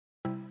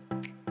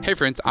Hey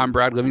friends, I'm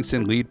Brad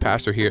Livingston, lead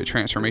pastor here at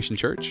Transformation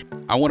Church.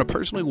 I want to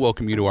personally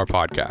welcome you to our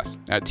podcast.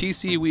 At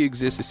TC, we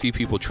exist to see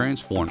people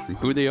transformed from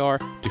who they are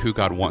to who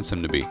God wants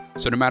them to be.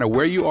 So no matter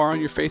where you are on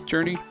your faith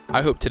journey,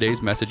 I hope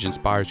today's message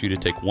inspires you to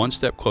take one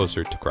step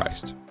closer to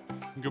Christ.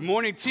 Good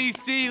morning,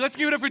 TC. Let's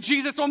give it up for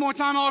Jesus one more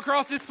time all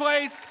across this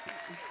place.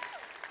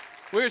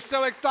 We're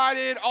so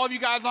excited, all of you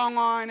guys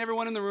online,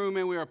 everyone in the room,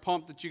 and we are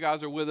pumped that you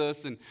guys are with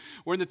us. And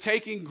we're in the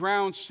Taking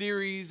Ground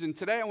series, and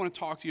today I want to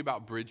talk to you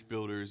about bridge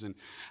builders. And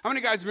how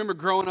many guys remember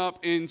growing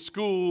up in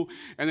school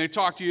and they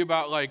talked to you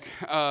about like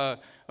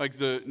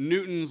the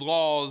Newton's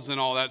laws and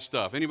all that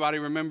stuff? Anybody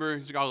remember?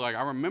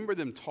 I remember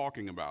them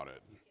talking about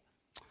it.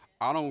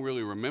 I don't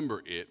really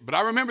remember it, but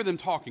I remember them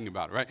talking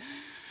about it, right?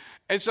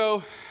 And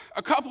so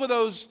a couple of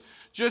those,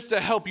 just to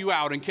help you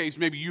out in case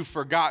maybe you've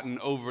forgotten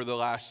over the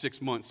last 6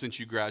 months since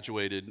you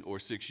graduated, or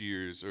 6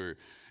 years,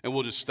 and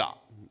we'll just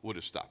stop. We'll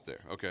just stop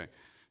there, okay?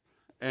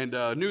 And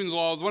Newton's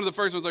law is one of the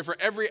first ones, like for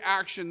every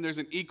action, there's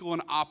an equal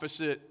and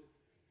opposite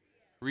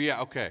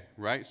reaction. Okay,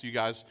 right? So you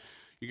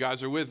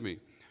guys are with me.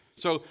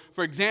 So,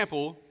 for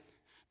example,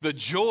 the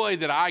joy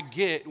that I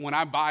get when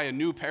I buy a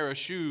new pair of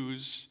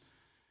shoes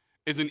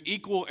is an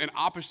equal and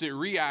opposite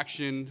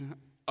reaction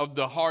of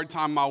the hard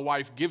time my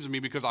wife gives me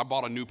because I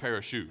bought a new pair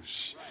of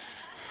shoes.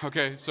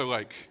 Okay, so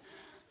like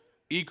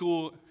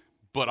equal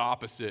but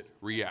opposite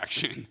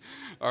reaction,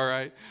 all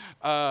right?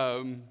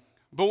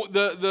 But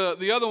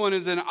the other one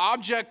is an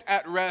object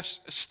at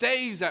rest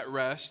stays at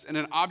rest, and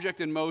an object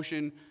in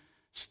motion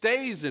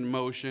stays in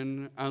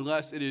motion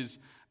unless it is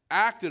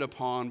acted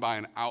upon by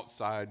an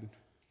outside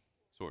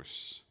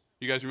source.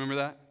 You guys remember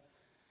that?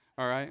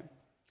 All right?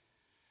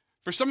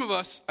 For some of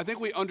us, I think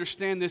we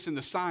understand this in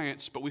the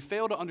science, but we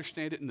fail to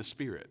understand it in the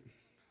spirit,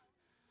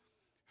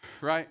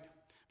 right?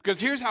 Because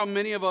here's how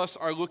many of us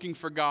are looking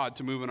for God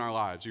to move in our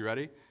lives. You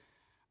ready?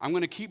 I'm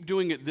going to keep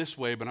doing it this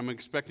way, but I'm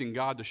expecting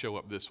God to show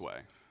up this way.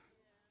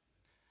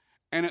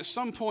 And at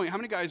some point, how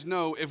many guys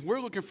know if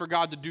we're looking for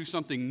God to do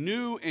something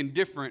new and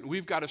different,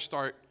 we've got to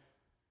start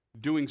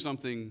doing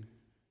something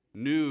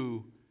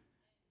new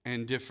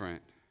and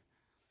different?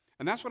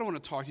 And that's what I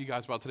want to talk to you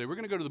guys about today. We're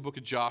going to go to the book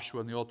of Joshua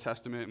in the Old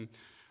Testament, and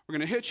we're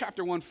going to hit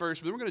chapter 1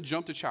 first, but then we're going to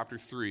jump to chapter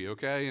 3,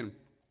 okay? And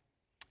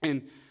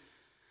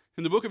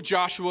in the book of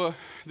Joshua,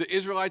 the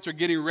Israelites are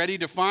getting ready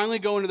to finally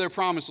go into their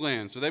promised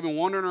land. So they've been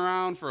wandering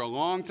around for a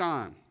long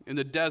time in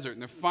the desert,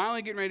 and they're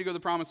finally getting ready to go to the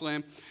promised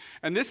land.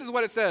 And this is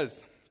what it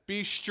says.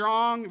 Be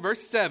strong,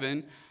 verse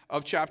 7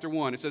 of chapter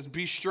 1. It says,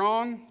 be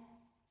strong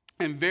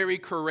and very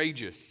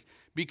courageous.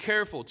 Be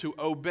careful to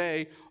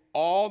obey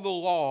all the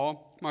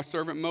law my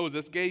servant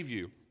Moses gave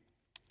you.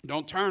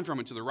 Don't turn from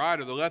it to the right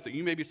or the left, that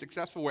you may be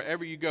successful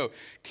wherever you go.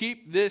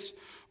 Keep this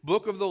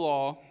book of the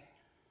law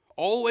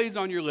always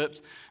on your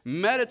lips.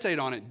 Meditate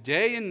on it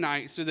day and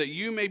night so that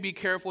you may be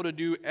careful to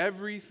do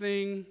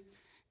everything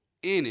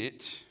in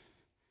it.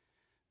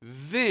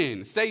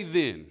 Then, say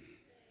then.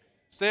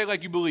 Say it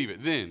like you believe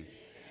it, then.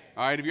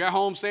 All right, if you're at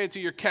home, say it to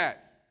your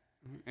cat,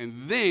 and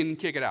then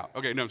kick it out.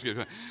 Okay, no, I'm just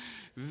kidding.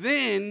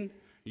 Then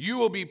you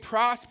will be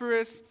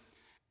prosperous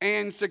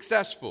and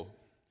successful.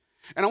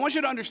 And I want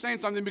you to understand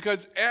something,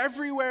 because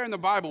everywhere in the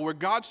Bible where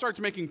God starts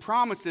making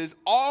promises,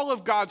 all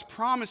of God's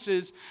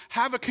promises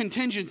have a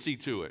contingency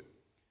to it.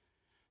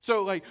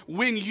 So like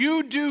when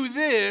you do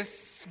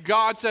this,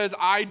 God says,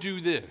 I do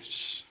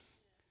this.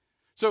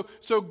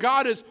 So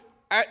God has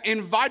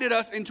invited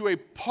us into a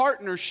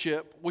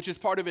partnership, which is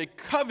part of a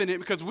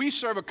covenant, because we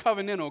serve a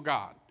covenantal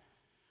God.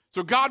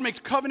 So God makes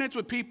covenants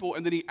with people,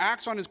 and then he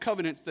acts on his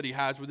covenants that he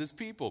has with his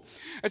people.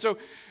 And so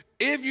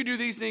if you do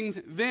these things,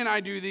 then I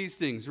do these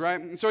things, right?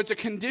 And so it's a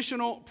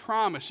conditional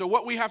promise. So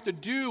what we have to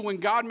do when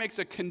God makes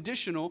a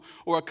conditional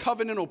or a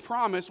covenantal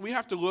promise, we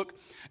have to look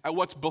at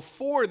what's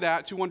before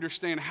that to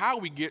understand how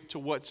we get to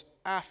what's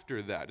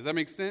after that. Does that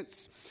make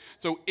sense?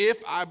 So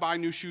if I buy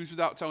new shoes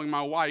without telling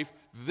my wife,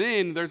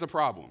 then there's a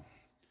problem.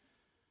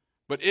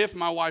 But if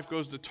my wife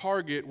goes to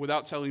Target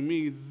without telling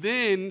me,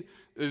 then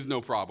there's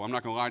no problem. I'm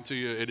not going to lie to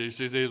you. It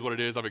is what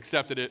it is. I've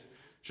accepted it.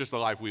 It's just the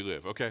life we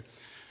live, okay?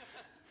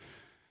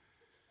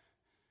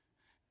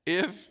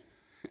 If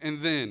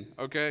and then,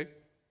 okay?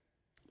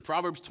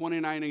 Proverbs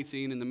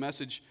 29:18 in the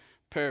Message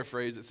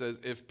paraphrase, it says,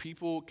 if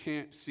people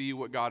can't see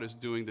what God is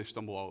doing, they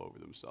stumble all over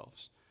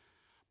themselves.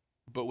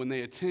 But when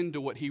they attend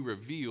to what he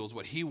reveals,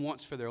 what he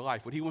wants for their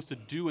life, what he wants to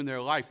do in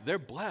their life, they're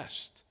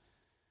blessed,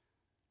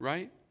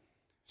 right?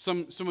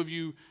 Some of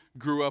you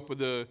grew up with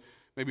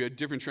maybe a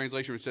different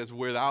translation which says,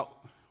 where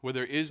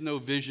there is no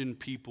vision,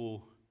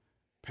 people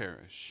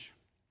perish,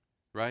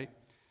 right?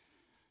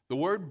 The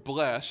word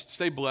blessed,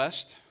 say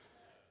blessed.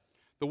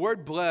 The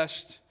word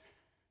blessed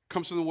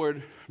comes from the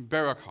word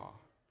barakah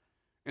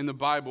in the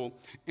Bible.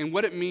 And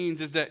what it means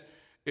is that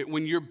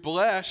when you're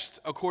blessed,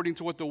 according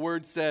to what the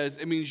word says,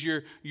 it means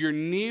you're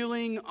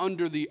kneeling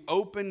under the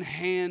open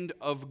hand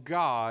of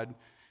God,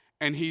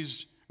 and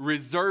he's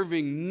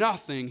reserving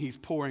nothing, he's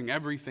pouring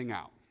everything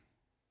out.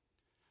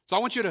 So I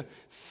want you to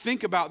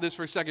think about this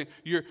for a second.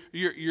 You're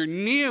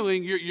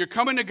kneeling, you're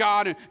coming to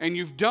God, and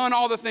you've done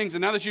all the things.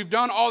 And now that you've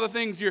done all the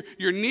things,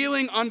 you're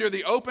kneeling under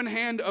the open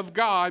hand of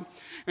God.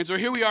 And so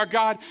here we are,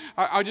 God,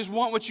 I just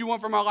want what you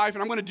want for my life,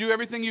 and I'm going to do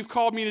everything you've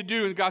called me to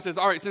do. And God says,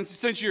 all right,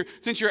 since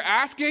you're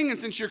asking and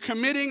since you're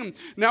committing, and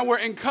now we're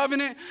in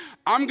covenant,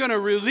 I'm going to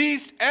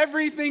release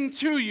everything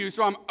to you.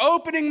 So I'm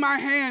opening my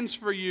hands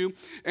for you,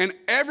 and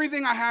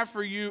everything I have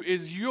for you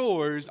is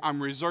yours.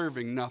 I'm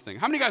reserving nothing.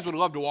 How many guys would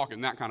love to walk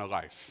in that kind of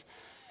life?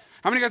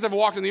 How many guys have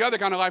walked in the other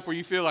kind of life where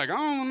you feel like, I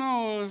don't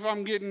know if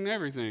I'm getting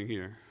everything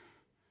here?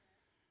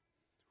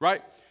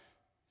 Right?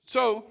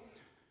 So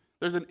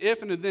there's an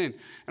if and a then. And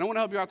I want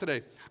to help you out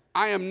today.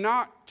 I am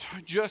not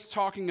just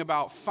talking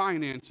about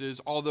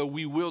finances, although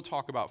we will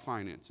talk about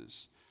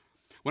finances.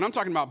 When I'm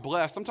talking about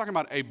blessed, I'm talking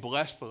about a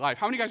blessed life.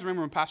 How many guys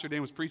remember when Pastor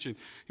Dan was preaching?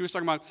 He was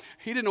talking about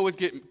he didn't always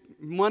get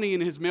money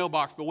in his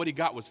mailbox, but what he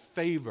got was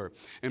favor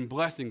and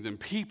blessings and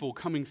people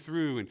coming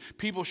through and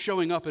people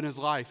showing up in his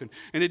life.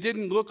 And it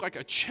didn't look like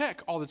a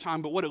check all the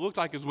time, but what it looked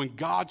like is when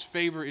God's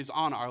favor is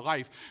on our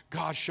life,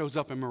 God shows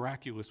up in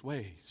miraculous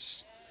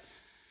ways.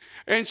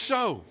 And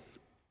so,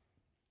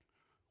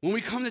 when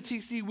we come to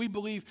TC, we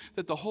believe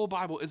that the whole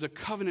Bible is a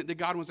covenant that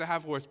God wants to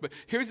have for us. But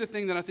here's the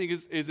thing that I think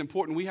is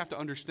important we have to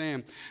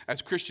understand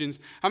as Christians.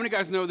 How many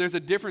guys know there's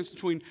a difference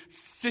between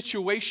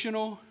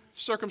situational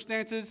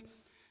circumstances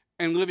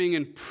and living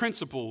in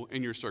principle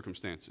in your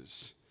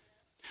circumstances?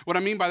 What I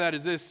mean by that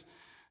is this.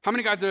 How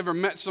many guys have ever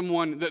met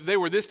someone that they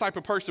were this type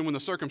of person when the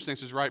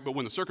circumstances were right, but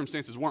when the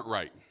circumstances weren't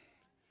right,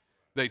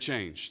 they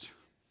changed?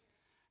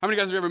 How many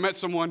guys have ever met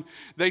someone,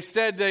 they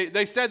said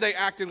they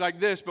acted like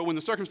this, but when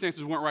the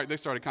circumstances weren't right, they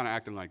started kind of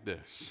acting like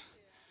this?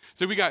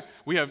 So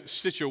we have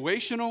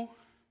situational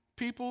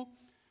people,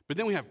 but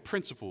then we have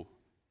principle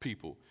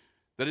people.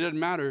 That it doesn't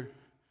matter.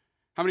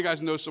 How many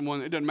guys know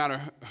someone, it doesn't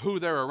matter who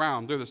they're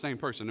around, they're the same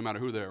person no matter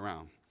who they're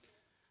around.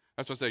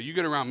 That's what I say, you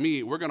get around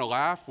me, we're going to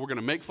laugh, we're going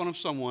to make fun of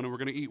someone, and we're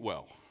going to eat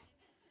well.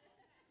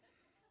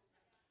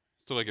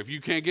 So like if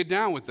you can't get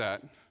down with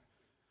that,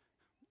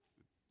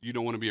 you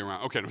don't want to be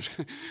around. Okay,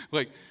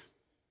 like,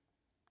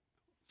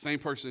 same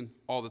person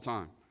all the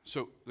time.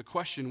 So the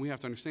question we have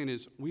to understand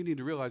is we need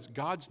to realize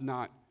God's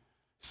not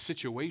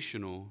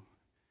situational.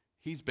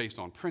 He's based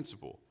on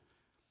principle.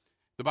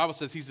 The Bible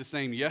says he's the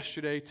same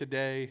yesterday,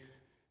 today,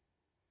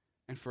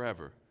 and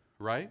forever,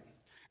 right?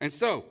 And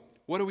so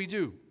what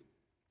do?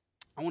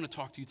 I want to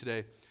talk to you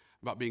today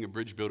about being a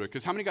bridge builder,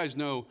 because how many guys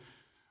know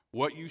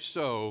what you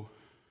sow,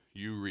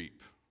 you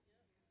reap,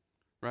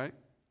 right?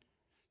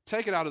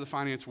 Take it out of the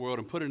finance world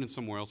and put it in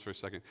somewhere else for a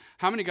second.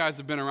 How many guys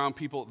have been around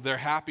people, they're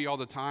happy all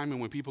the time,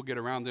 and when people get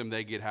around them,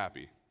 they get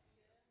happy?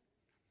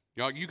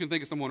 Y'all, you can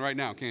think of someone right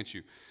now, can't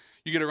you?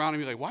 You get around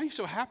them, you're like, why are you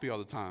so happy all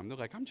the time? They're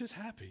like, I'm just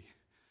happy.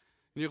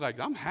 And you're like,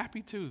 I'm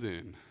happy too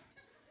then.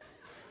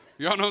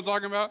 Y'all know what I'm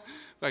talking about?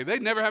 Like, they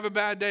never have a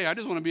bad day. I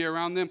just want to be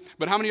around them.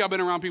 But how many of y'all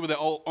been around people that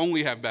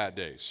only have bad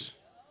days?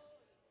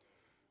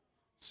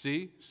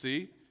 See?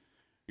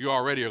 You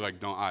already are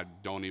like, I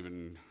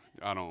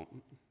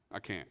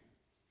can't.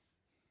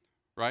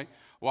 Right?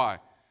 Why?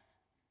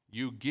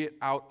 You get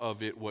out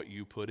of it what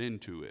you put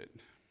into it.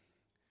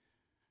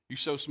 You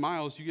sow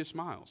smiles, you get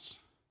smiles.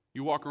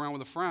 You walk around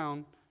with a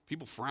frown,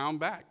 people frown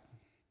back.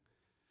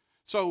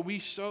 So we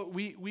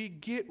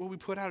get what we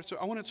put out. So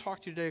I want to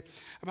talk to you today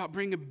about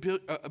being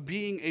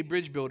a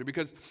bridge builder,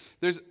 because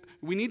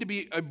we need to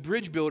be a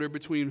bridge builder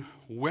between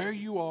where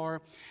you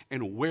are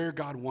and where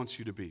God wants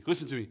you to be.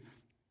 Listen to me.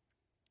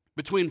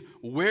 Between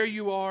where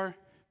you are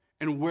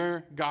and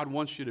where God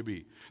wants you to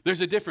be.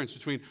 There's a difference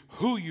between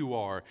who you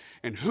are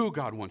and who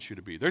God wants you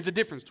to be. There's a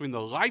difference between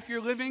the life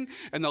you're living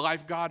and the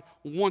life God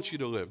wants you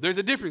to live. There's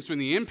a difference between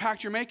the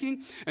impact you're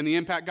making and the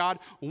impact God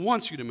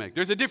wants you to make.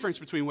 There's a difference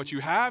between what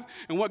you have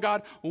and what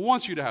God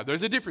wants you to have.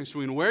 There's a difference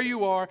between where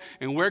you are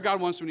and where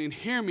God wants you to be. And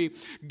hear me,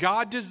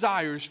 God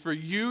desires for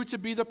you to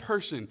be the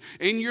person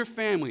in your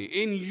family,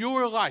 in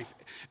your life,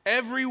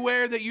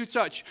 everywhere that you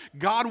touch.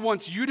 God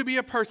wants you to be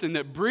a person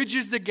that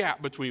bridges the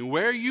gap between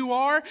where you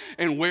are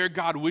and where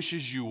God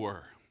wishes you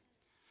were.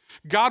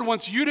 God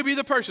wants you to be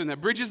the person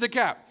that bridges the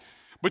gap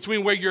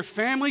between where your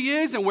family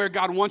is and where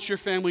God wants your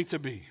family to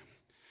be.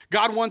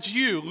 God wants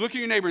you, look at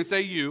your neighbor and say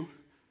you.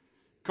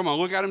 Come on,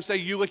 look at him, say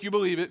you like you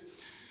believe it.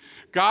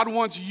 God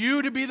wants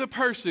you to be the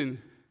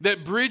person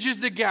that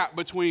bridges the gap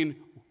between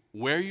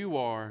where you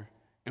are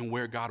and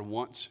where God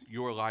wants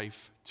your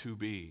life to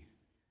be.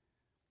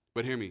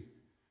 But hear me,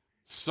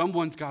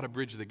 someone's got to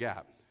bridge the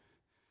gap,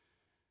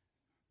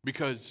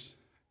 because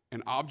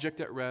an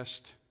object at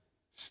rest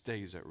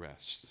stays at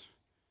rest.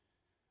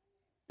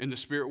 In the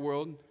spirit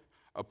world,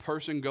 a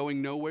person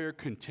going nowhere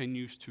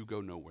continues to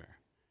go nowhere.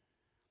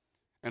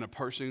 And a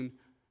person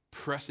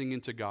pressing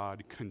into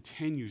God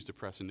continues to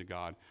press into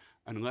God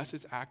unless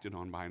it's acted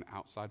on by an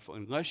outside force.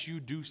 Unless you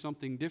do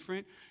something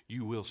different,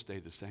 you will stay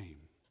the same.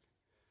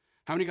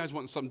 How many guys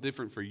want something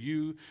different for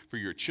you, for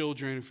your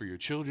children, for your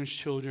children's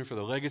children, for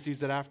the legacies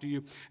that after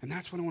you? And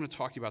that's what I want to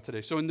talk to you about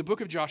today. So in the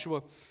book of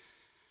Joshua,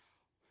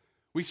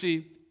 we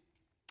see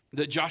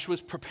that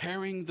Joshua's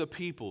preparing the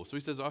people. So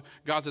he says,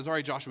 God says, all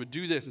right, Joshua,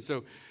 do this. And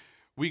so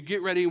we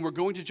get ready, and we're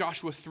going to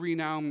Joshua 3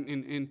 now.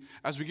 And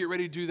as we get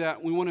ready to do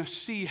that, we want to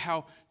see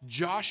how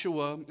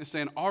Joshua is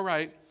saying, all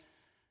right,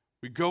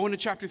 we go into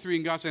chapter 3,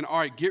 and God's saying, all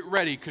right, get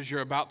ready because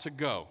you're about to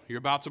go. You're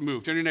about to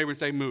move. Turn to your neighbor and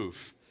say,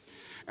 move.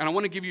 And I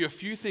want to give you a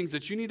few things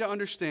that you need to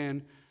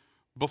understand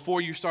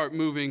before you start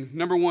moving.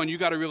 Number one, you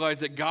got to realize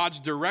that God's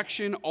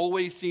direction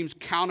always seems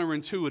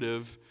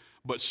counterintuitive,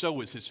 but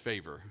so is his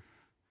favor.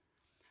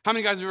 How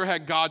many guys have ever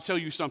had God tell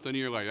you something and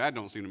you're like, that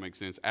don't seem to make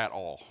sense at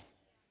all?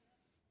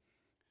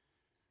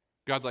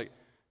 God's like,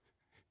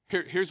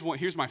 here's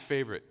my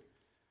favorite.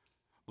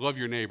 Love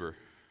your neighbor.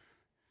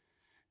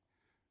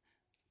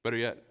 Better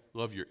yet,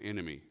 love your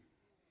enemy.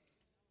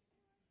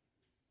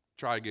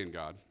 Try again,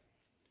 God.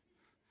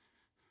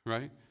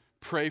 Right?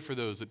 Pray for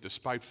those that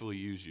despitefully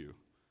use you.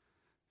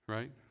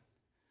 Right?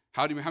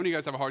 How many of you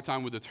guys have a hard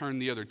time with the turn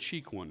the other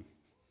cheek one?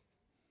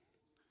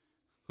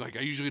 Like,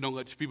 I usually don't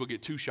let people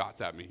get 2 shots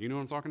at me. You know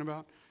what I'm talking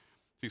about?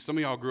 See, some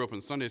of y'all grew up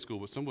in Sunday school,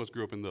 but some of us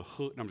grew up in the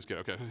hood. No, I'm just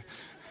kidding, okay.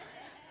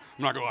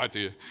 I'm not going to lie to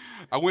you.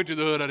 I went to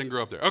the hood, I didn't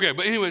grow up there. Okay,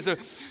 but anyway, so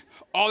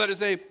all that to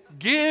say,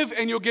 give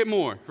and you'll get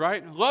more,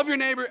 right? Love your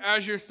neighbor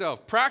as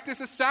yourself. Practice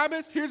a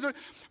Sabbath.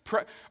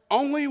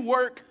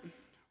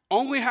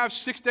 Only have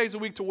 6 days a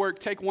week to work.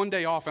 Take 1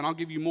 day off, and I'll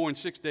give you more in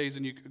 6 days,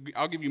 and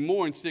I'll give you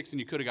more in 6 than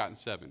you could have gotten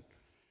 7.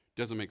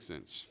 Doesn't make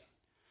sense.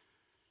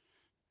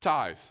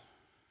 Tithe.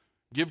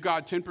 Give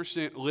God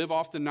 10%, live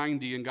off the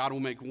 90, and God will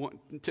make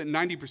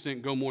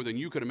 90% go more than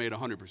you could have made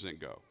 100%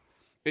 go.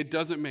 It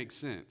doesn't make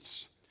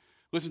sense.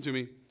 Listen to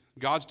me.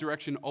 God's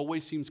direction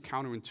always seems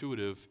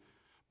counterintuitive,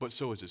 but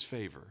so is his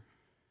favor.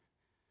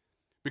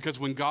 Because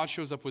when God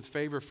shows up with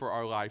favor for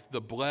our life,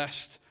 the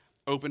blessed,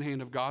 open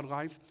hand of God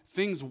life,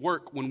 things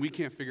work when we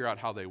can't figure out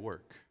how they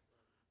work,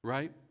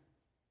 right?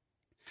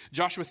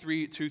 Joshua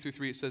 3,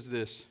 2-3, it says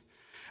this.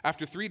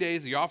 After 3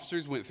 days, the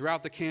officers went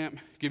throughout the camp,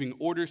 giving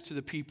orders to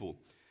the people.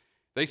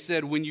 They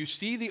said, when you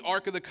see the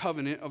Ark of the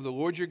Covenant of the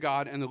Lord your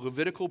God and the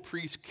Levitical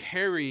priests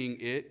carrying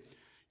it,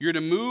 you're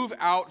to move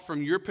out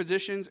from your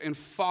positions and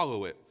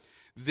follow it.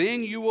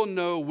 Then you will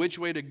know which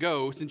way to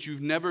go since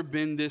you've never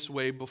been this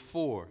way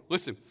before.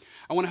 Listen,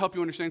 I want to help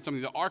you understand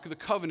something. The Ark of the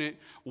Covenant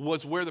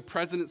was where the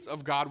presence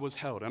of God was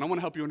held. And I want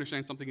to help you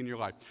understand something in your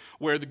life.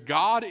 Where the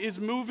God is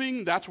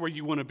moving, that's where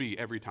you want to be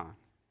every time.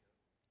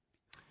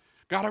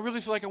 God, I really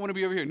feel like I want to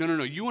be over here.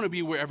 No. You want to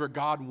be wherever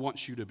God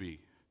wants you to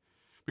be.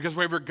 Because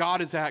wherever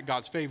God is at,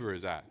 God's favor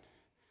is at.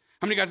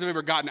 How many of you guys have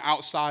ever gotten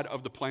outside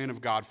of the plan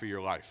of God for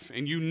your life?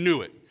 And you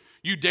knew it.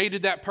 You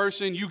dated that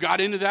person, you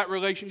got into that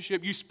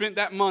relationship, you spent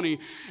that money,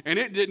 and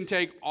it didn't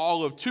take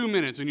all of 2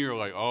 minutes, and you're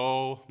like,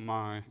 oh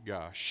my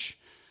gosh,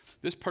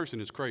 this person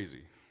is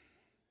crazy.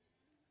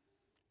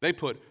 They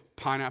put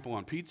pineapple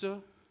on pizza.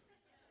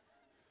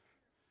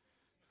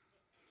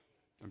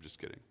 I'm just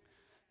kidding.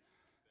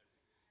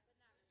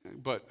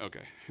 But,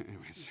 okay,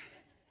 anyways.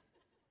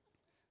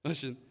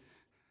 Listen.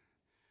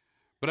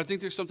 But I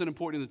think there's something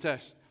important in the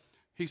text.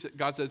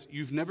 God says,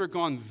 you've never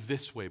gone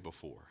this way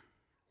before.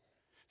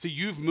 See,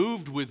 you've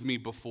moved with me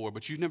before,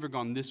 but you've never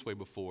gone this way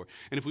before.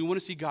 And if we want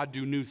to see God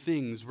do new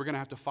things, we're going to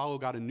have to follow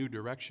God in new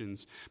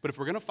directions. But if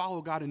we're going to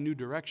follow God in new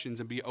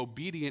directions and be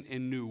obedient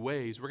in new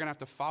ways, we're going to have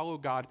to follow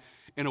God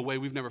in a way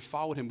we've never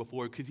followed him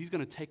before, because he's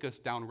going to take us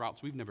down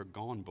routes we've never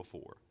gone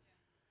before.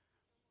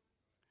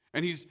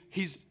 And he's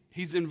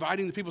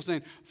inviting the people,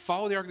 saying,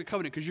 follow the Ark of the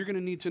Covenant because you're going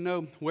to need to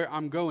know where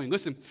I'm going.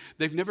 Listen,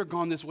 they've never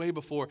gone this way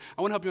before.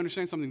 I want to help you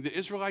understand something. The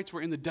Israelites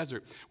were in the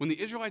desert. When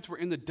the Israelites were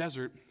in the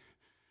desert,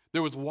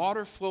 there was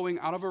water flowing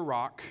out of a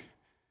rock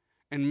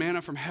and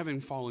manna from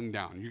heaven falling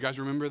down. You guys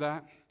remember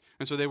that?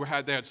 And so they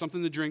had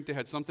something to drink. They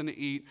had something to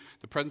eat.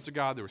 The presence of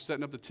God. They were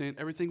setting up the tent.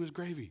 Everything was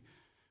gravy,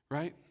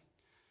 right?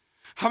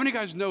 How many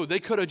guys know they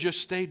could have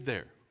just stayed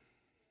there?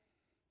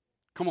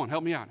 Come on,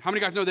 help me out. How many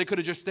guys know they could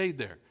have just stayed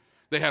there?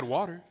 They had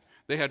water.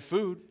 They had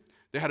food.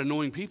 They had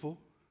annoying people,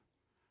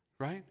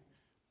 right?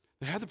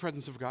 They had the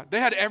presence of God. They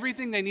had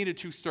everything they needed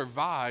to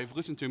survive.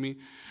 Listen to me.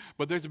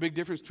 But there's a big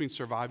difference between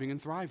surviving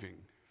and thriving.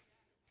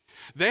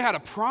 They had a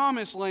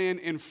promised land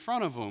in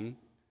front of them,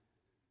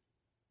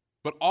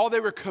 but all they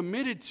were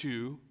committed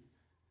to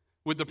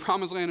with the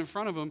promised land in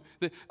front of them,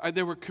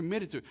 they were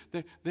committed to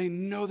it. They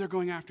know they're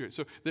going after it.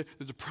 So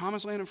there's a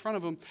promised land in front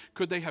of them.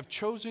 Could they have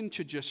chosen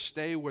to just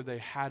stay where they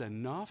had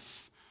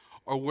enough,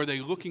 or were they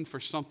looking for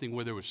something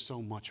where there was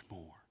so much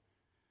more?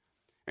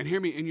 And hear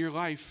me, in your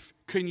life,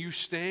 can you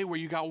stay where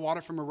you got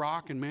water from a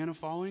rock and manna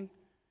falling?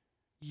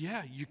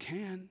 Yeah, you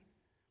can.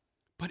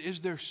 But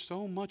is there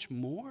so much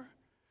more?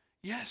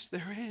 Yes,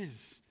 there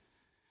is.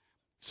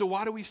 So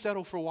why do we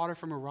settle for water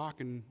from a rock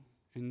and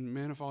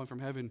manna falling from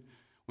heaven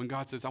when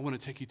God says, I want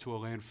to take you to a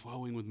land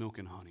flowing with milk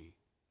and honey?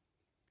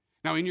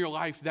 Now, in your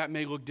life, that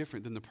may look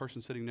different than the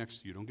person sitting next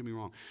to you. Don't get me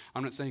wrong.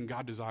 I'm not saying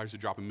God desires to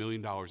drop $1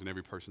 million in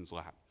every person's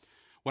lap.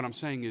 What I'm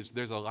saying is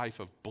there's a life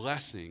of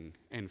blessing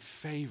and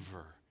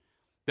favor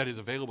that is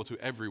available to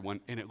everyone,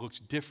 and it looks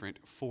different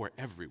for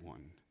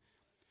everyone.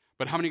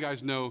 But how many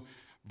guys know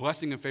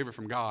blessing and favor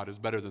from God is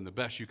better than the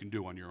best you can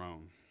do on your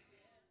own?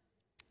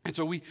 And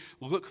so we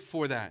look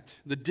for that.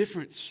 The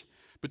difference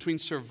between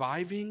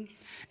surviving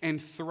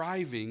and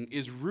thriving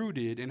is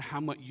rooted in how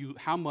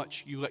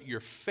much you let your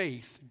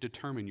faith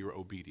determine your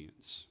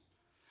obedience.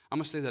 I'm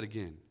going to say that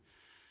again.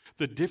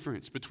 The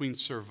difference between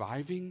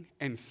surviving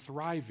and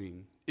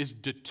thriving is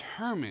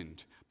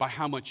determined by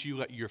how much you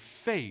let your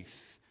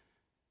faith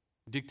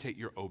dictate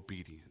your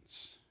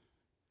obedience.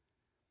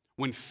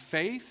 When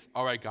faith,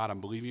 all right, God,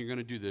 I'm believing you're going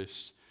to do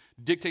this,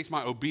 dictates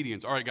my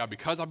obedience. All right, God,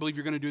 because I believe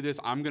you're going to do this,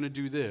 I'm going to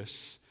do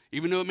this.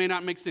 Even though it may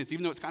not make sense,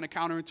 even though it's kind of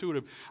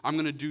counterintuitive, I'm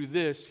going to do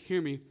this.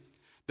 Hear me.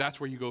 That's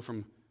where you go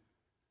from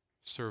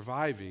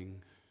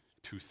surviving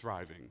to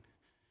thriving,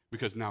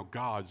 because now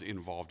God's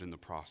involved in the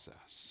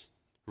process,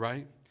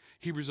 right?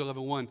 Hebrews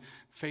 11:1,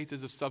 faith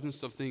is the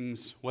substance of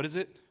things, what is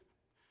it?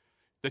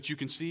 That you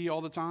can see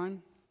all the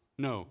time?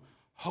 No,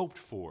 hoped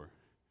for.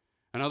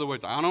 In other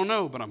words, I don't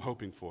know, but I'm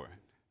hoping for it.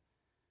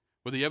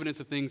 But the evidence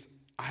of things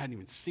I hadn't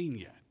even seen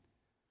yet.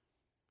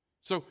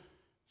 So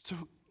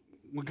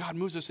when God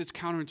moves us, it's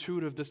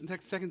counterintuitive. The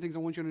second thing I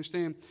want you to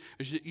understand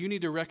is that you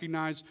need to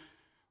recognize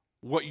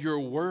what your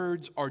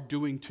words are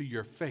doing to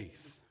your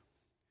faith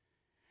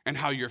and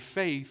how your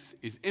faith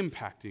is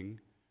impacting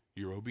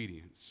your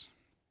obedience.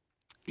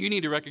 You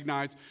need to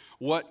recognize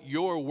what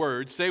your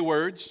words, say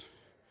words,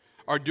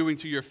 are doing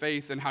to your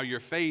faith and how your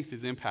faith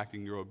is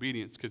impacting your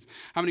obedience. Because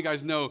how many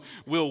guys know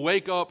we'll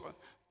wake up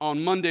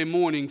on Monday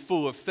morning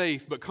full of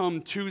faith, but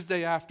come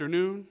Tuesday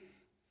afternoon,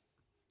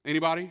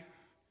 anybody?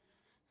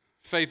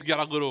 Faith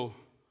got a little,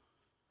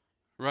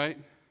 right?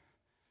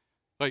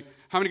 Like,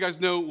 how many guys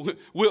know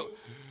we'll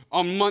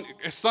on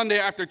Sunday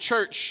after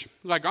church,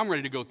 like, I'm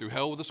ready to go through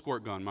hell with a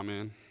squirt gun, my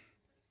man.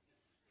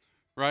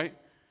 Right?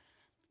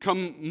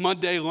 Come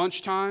Monday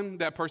lunchtime,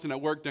 that person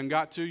at work done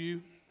got to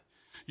you.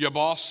 Your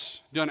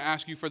boss done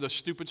asked you for the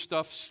stupid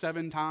stuff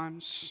 7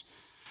 times.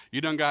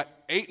 You done got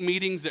 8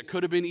 meetings that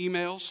could have been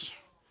emails.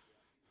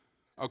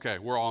 Okay,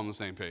 we're all on the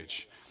same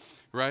page,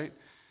 right?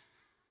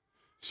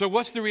 So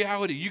what's the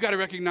reality? You got to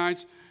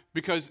recognize,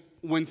 because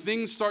when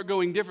things start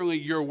going differently,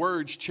 your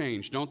words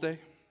change, don't they?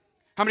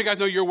 How many guys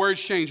know your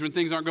words change when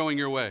things aren't going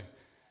your way?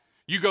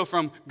 You go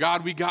from,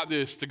 God, we got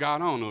this, to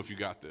God, I don't know if you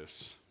got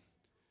this.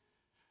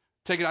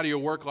 Take it out of your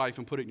work life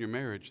and put it in your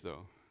marriage,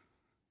 though.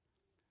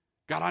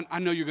 God, I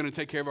know you're going to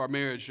take care of our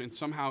marriage, and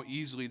somehow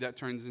easily that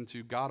turns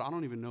into, God, I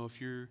don't even know if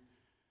you're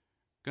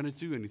going to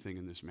do anything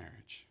in this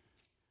marriage.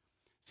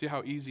 See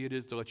how easy it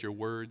is to let your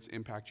words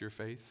impact your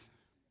faith?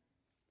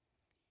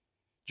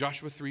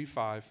 Joshua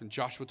 3:5, and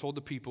Joshua told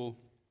the people,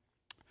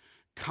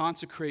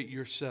 consecrate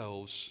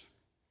yourselves,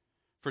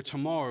 for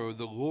tomorrow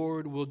the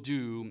Lord will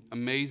do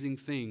amazing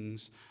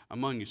things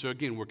among you. So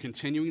again, we're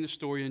continuing the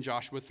story in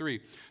Joshua 3.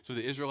 So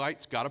the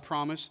Israelites got a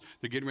promise.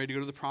 They're getting ready to go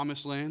to the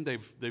promised land.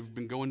 They've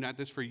been going at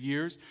this for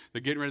years.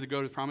 They're getting ready to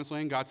go to the promised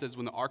land. God says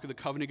when the Ark of the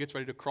Covenant gets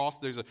ready to cross,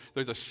 there's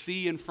a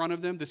sea in front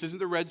of them. This isn't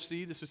the Red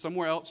Sea. This is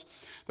somewhere else.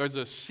 There's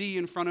a sea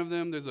in front of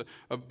them. There's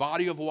a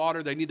body of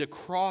water. They need to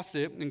cross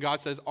it. And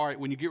God says, all right,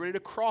 when you get ready to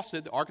cross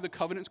it, the Ark of the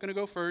Covenant is going to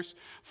go first.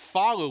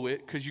 Follow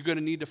it, because you're going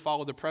to need to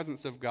follow the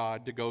presence of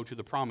God to go to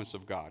the promise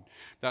of God.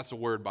 That's a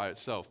word by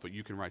itself, but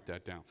you can write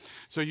that down.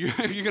 So you're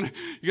going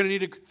to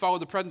need to follow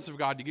the presence of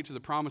God to get to the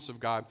promise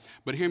of God.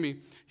 But hear me.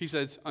 He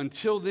says,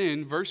 until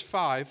then, verse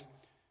 5,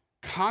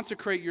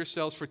 consecrate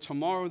yourselves, for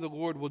tomorrow the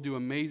Lord will do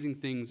amazing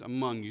things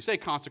among you. Say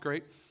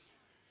consecrate.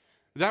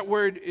 That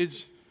word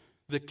is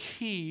the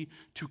key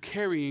to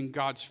carrying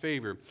God's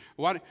favor.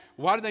 Why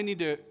do they need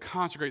to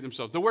consecrate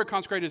themselves? The word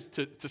consecrate is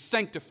to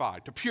sanctify,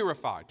 to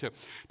purify,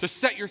 to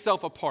set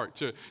yourself apart,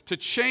 to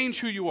change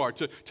who you are,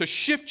 to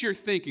shift your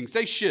thinking.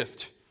 Say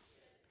shift.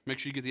 Make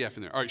sure you get the F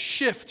in there. All right,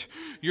 shift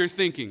your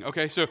thinking.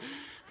 Okay, so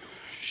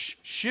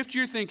shift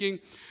your thinking.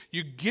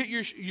 You get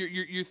your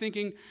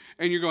thinking,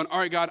 and you're going, all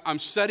right, God, I'm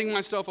setting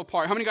myself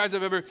apart. How many guys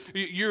have ever,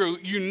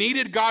 you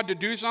needed God to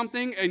do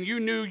something, and you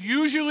knew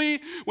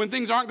usually when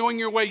things aren't going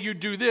your way, you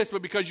do this,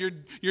 but because you're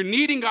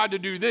needing God to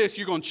do this,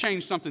 you're going to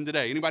change something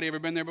today. Anybody ever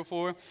been there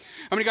before?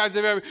 How many guys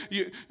have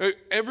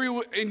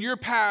ever, in your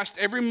past,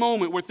 every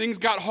moment where things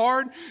got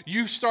hard,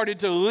 you started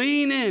to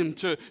lean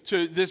into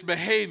this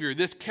behavior,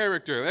 this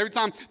character. Every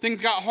time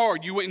things got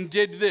hard, you went and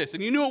did this,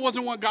 and you knew it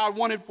wasn't what God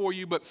wanted for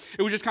you, but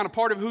it was just kind of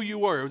part of who you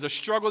were. It was a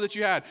struggle that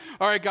you had.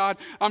 All right, God,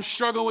 I'm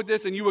struggling with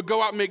this, and you would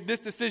go out and make this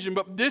decision,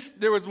 but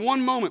there was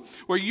one moment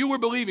where you were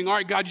believing, all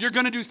right, God, you're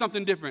going to do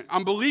something different.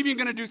 I'm believing you're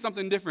going to do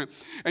something different,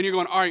 and you're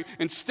going, all right,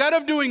 instead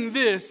of doing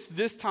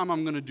this time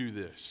I'm going to do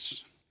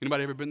this.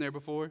 Anybody ever been there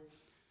before?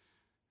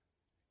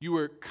 You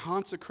were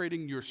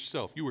consecrating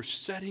yourself. You were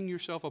setting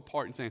yourself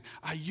apart and saying,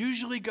 I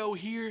usually go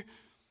here,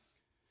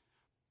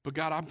 but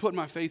God, I'm putting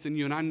my faith in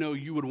you, and I know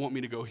you would want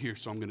me to go here,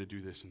 so I'm going to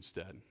do this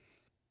instead.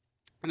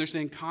 And they're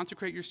saying,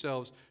 consecrate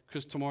yourselves,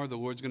 because tomorrow the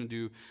Lord's going to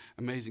do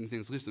amazing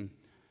things. Listen,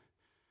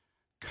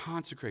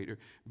 consecrate or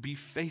be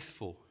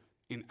faithful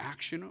in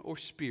action or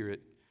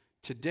spirit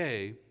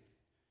today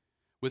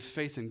with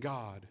faith in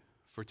God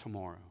for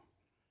tomorrow.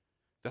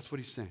 That's what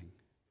he's saying.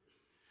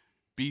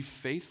 Be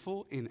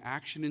faithful in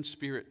action and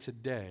spirit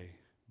today,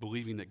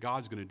 believing that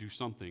God's going to do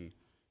something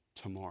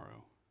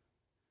tomorrow.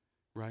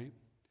 right?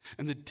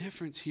 And the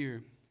difference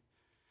here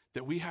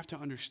that we have to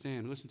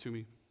understand, listen to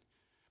me,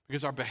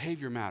 because our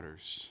behavior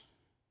matters.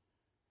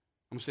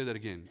 I'm going to say that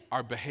again.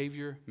 Our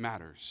behavior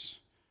matters.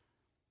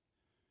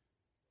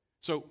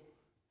 So,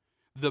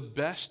 the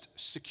best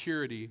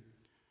security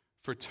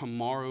for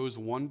tomorrow's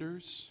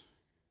wonders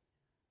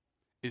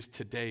is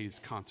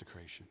today's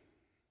consecration.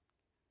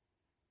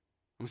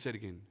 I'm going to say it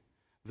again.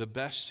 The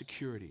best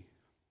security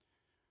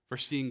for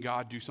seeing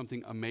God do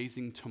something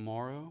amazing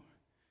tomorrow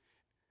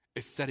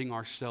is setting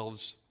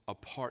ourselves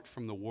apart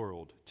from the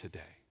world today.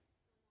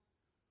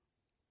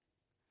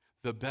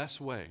 The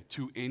best way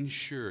to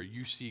ensure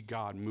you see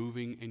God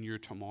moving in your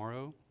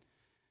tomorrow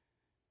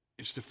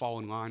is to fall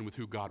in line with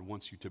who God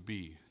wants you to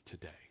be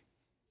today.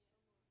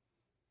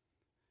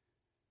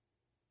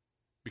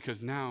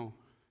 Because now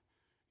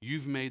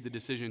you've made the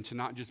decision to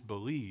not just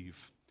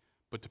believe,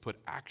 but to put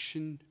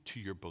action to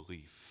your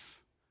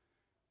belief.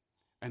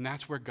 And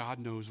that's where God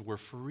knows we're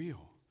for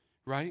real,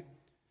 right?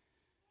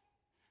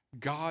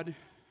 God,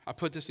 I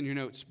put this in your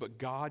notes, but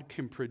God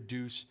can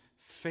produce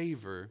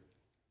favor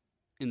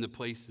in the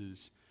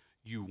places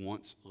you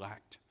once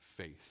lacked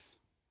faith.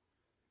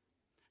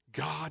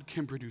 God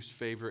can produce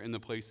favor in the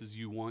places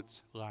you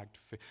once lacked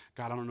faith.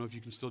 God, I don't know if you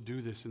can still do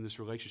this in this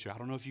relationship. I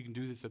don't know if you can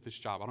do this at this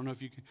job. I don't know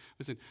if you can.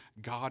 Listen,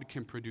 God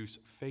can produce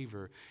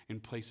favor in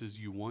places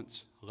you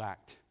once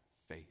lacked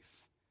faith.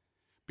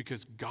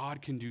 Because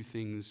God can do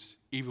things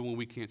even when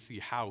we can't see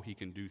how he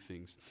can do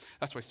things.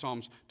 That's why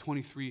Psalms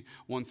 23,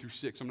 1 through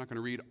 6, I'm not going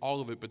to read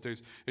all of it, but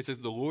it says,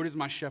 the Lord is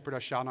my shepherd, I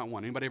shall not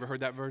want. Anybody ever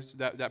heard that verse,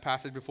 that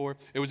passage before?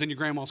 It was in your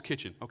grandma's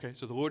kitchen, okay?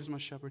 So the Lord is my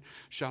shepherd,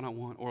 shall not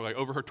want, or like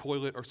over her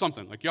toilet or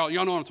something. Like y'all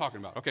know what I'm talking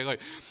about, okay? Like,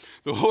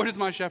 the Lord is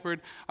my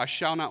shepherd, I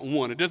shall not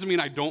want. It doesn't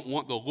mean I don't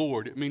want the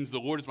Lord. It means the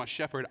Lord is my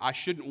shepherd. I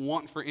shouldn't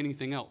want for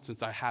anything else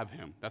since I have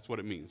him. That's what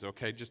it means,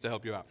 okay? Just to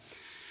help you out.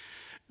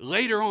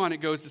 Later on,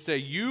 it goes to say,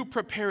 you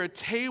prepare a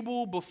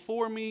table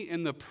before me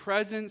in the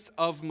presence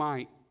of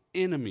my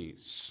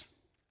enemies.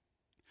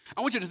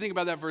 I want you to think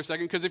about that for a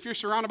second, because if you're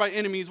surrounded by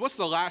enemies, what's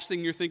the last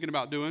thing you're thinking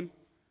about doing?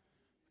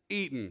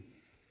 Eating.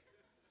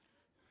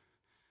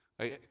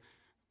 Like,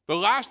 the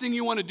last thing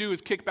you want to do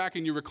is kick back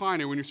in your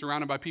recliner when you're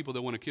surrounded by people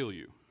that want to kill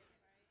you.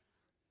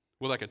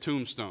 With like a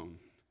tombstone,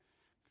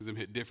 because them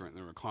hit different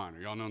than a recliner.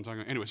 Y'all know what I'm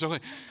talking about? Anyway, so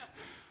like,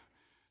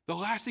 the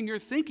last thing you're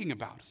thinking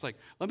about is like,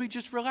 let me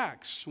just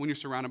relax when you're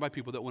surrounded by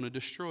people that want to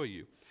destroy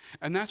you.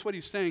 And that's what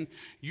he's saying.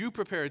 You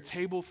prepare a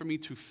table for me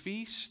to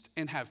feast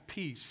and have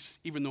peace,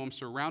 even though I'm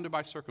surrounded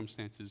by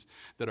circumstances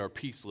that are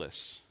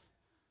peaceless.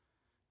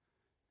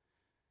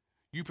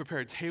 You prepare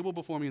a table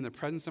before me in the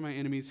presence of my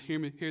enemies.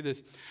 Hear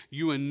this.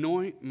 You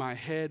anoint my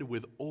head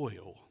with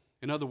oil.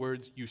 In other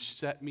words, you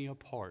set me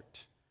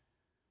apart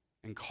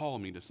and call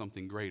me to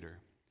something greater.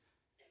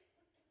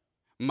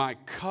 My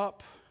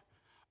cup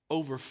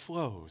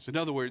overflows. In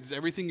other words,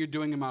 everything you're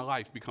doing in my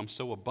life becomes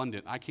so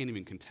abundant, I can't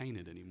even contain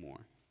it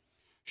anymore.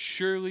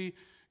 Surely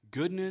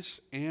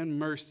goodness and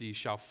mercy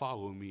shall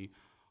follow me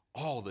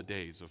all the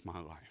days of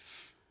my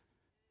life.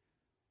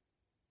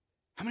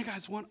 How many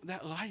guys want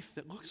that life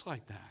that looks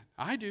like that?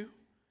 I do.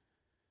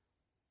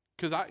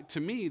 Because to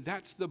me,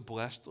 that's the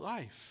blessed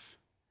life.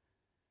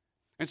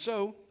 And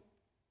so,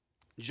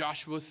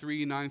 Joshua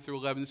 3, 9 through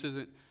 11, this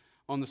isn't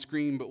on the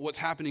screen, but what's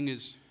happening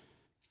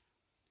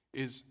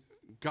is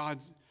God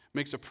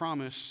makes a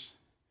promise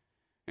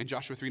in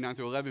Joshua 3, 9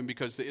 through 11,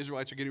 because the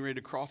Israelites are getting ready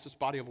to cross this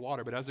body of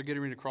water. But as they're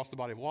getting ready to cross the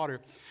body of water,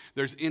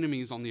 there's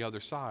enemies on the other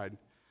side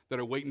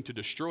that are waiting to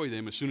destroy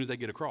them as soon as they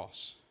get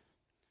across.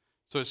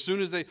 So as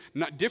soon as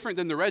not different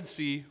than the Red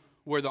Sea,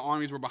 where the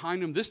armies were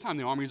behind them, this time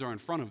the armies are in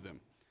front of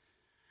them.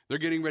 They're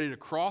getting ready to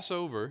cross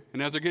over,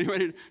 and as they're getting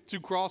ready to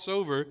cross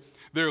over,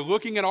 they're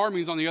looking at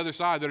armies on the other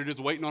side that are just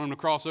waiting on them to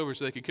cross over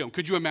so they can kill them.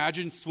 Could you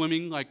imagine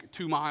swimming like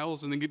 2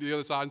 miles and then get to the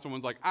other side and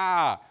someone's like,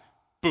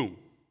 boom.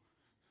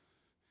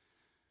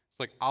 It's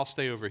like, I'll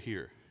stay over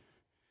here.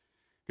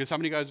 Because how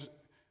many guys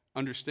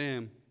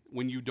understand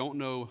when you don't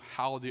know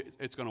how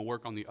it's going to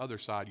work on the other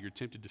side, you're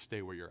tempted to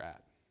stay where you're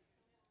at?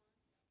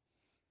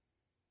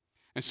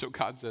 And so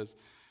God says,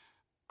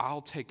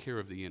 I'll take care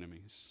of the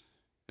enemies.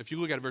 If you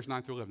look at verse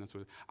 9 through 11, that's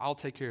what I'll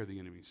take care of the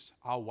enemies.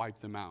 I'll wipe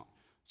them out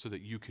so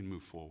that you can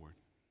move forward.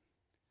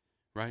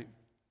 Right?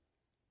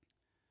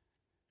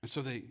 And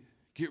so they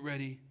get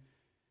ready.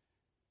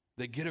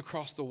 They get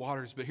across the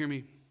waters. But hear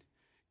me,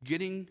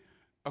 getting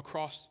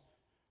across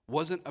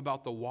wasn't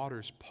about the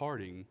waters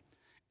parting.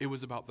 It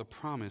was about the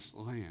promised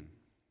land.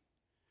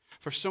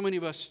 For so many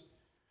of us,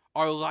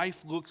 our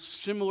life looks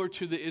similar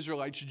to the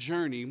Israelites'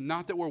 journey.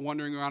 Not that we're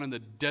wandering around in the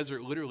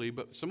desert literally,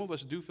 but some of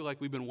us do feel like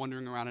we've been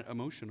wandering around it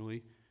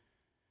emotionally,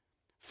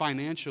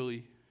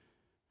 financially,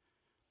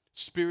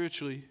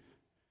 spiritually.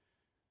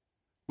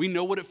 We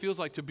know what it feels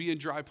like to be in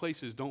dry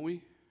places, don't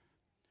we?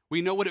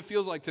 We know what it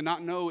feels like to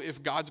not know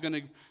if God's going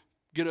to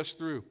get us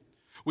through.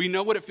 We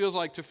know what it feels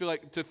like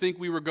to think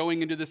we were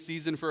going into this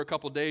season for a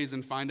couple days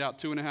and find out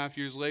 2.5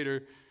 years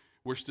later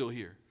we're still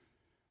here.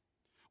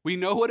 We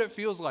know what it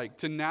feels like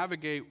to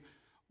navigate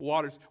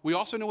waters. We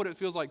also know what it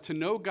feels like to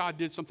know God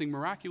did something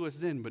miraculous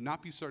then, but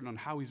not be certain on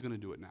how he's going to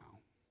do it now.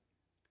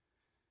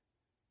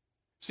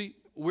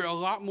 we're a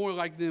lot more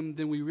like them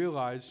than we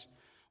realize,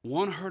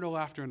 one hurdle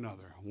after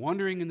another,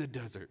 wandering in the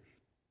desert.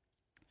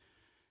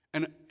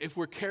 And if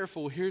we're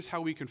careful, here's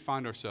how we can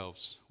find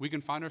ourselves. We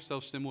can find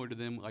ourselves similar to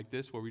them like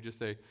this, where we just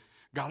say,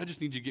 God, I just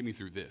need you to get me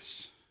through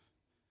this.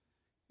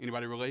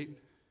 Anybody relate?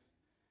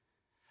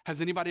 Has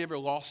anybody ever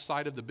lost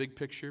sight of the big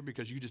picture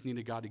because you just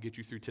needed God to get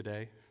you through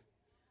today?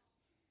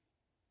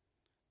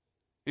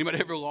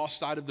 Anybody ever lost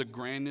sight of the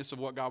grandness of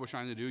what God was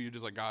trying to do? You're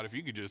just like, God, if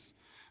you could just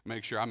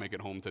make sure I make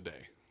it home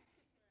today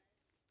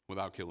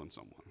without killing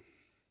someone.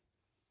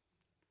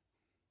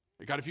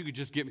 God, if you could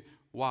just get me.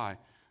 Why?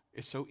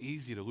 It's so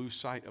easy to lose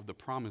sight of the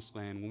promised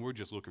land when we're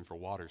just looking for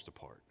waters to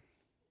part.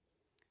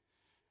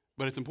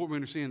 But it's important to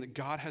understand that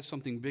God has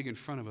something big in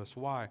front of us.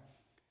 Why?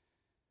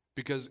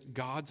 Because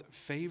God's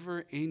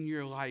favor in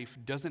your life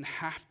doesn't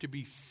have to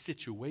be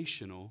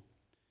situational.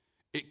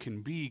 It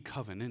can be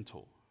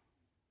covenantal.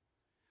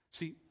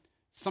 See,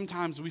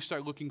 sometimes we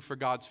start looking for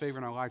God's favor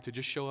in our life to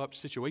just show up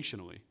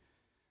situationally.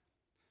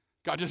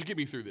 God, just get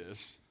me through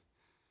this.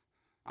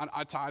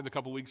 I tithed a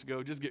couple weeks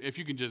ago. If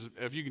you can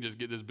just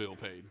get this bill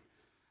paid.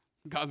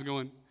 God's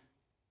going,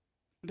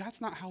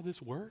 that's not how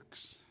this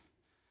works.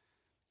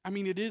 I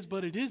mean, it is,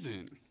 but it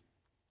isn't.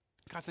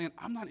 God's saying,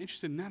 I'm not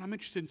interested in that. I'm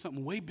interested in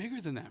something way bigger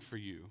than that for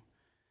you.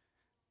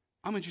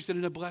 I'm interested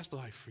in a blessed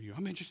life for you.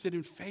 I'm interested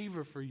in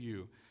favor for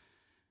you.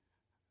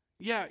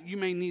 Yeah, you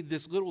may need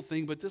this little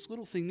thing, but this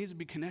little thing needs to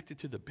be connected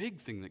to the big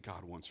thing that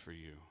God wants for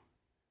you.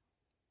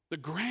 The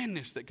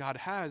grandness that God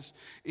has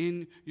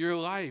in your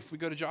life. We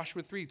go to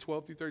Joshua 3,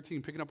 12 through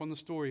 13, picking up on the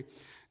story.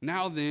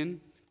 Now then,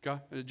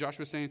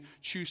 Joshua is saying,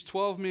 choose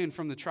 12 men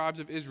from the tribes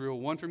of Israel,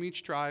 one from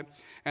each tribe.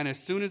 And as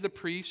soon as the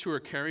priests who are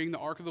carrying the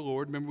ark of the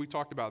Lord, remember we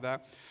talked about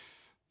that,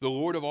 the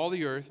Lord of all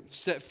the earth,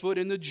 set foot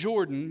in the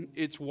Jordan,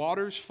 its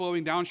waters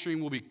flowing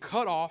downstream will be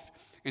cut off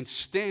and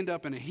stand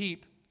up in a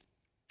heap.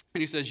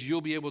 And he says,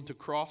 you'll be able to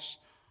cross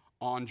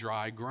on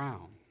dry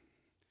ground.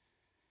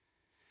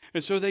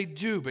 And so they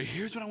do, but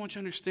here's what I want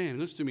you to understand.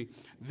 Listen to me.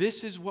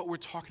 This is what we're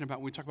talking about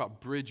when we talk about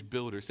bridge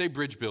builders. Say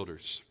bridge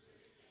builders.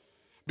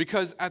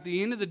 Because at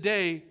the end of the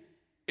day,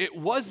 it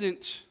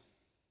wasn't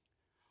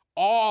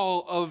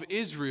all of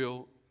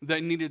Israel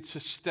that needed to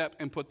step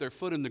and put their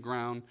foot in the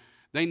ground.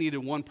 They needed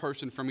one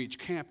person from each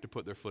camp to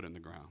put their foot in the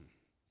ground.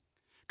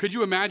 Could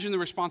you imagine the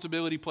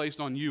responsibility placed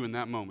on you in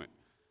that moment?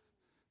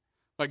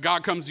 Like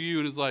God comes to you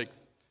and is like,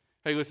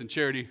 hey, listen,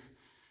 Charity,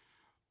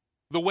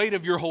 the weight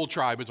of your whole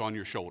tribe is on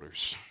your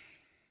shoulders.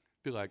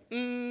 Be like,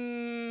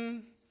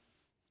 you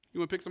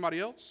want to pick somebody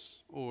else?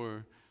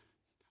 Or,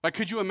 like,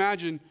 could you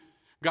imagine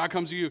God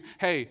comes to you,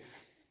 hey,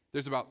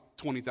 there's about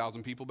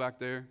 20,000 people back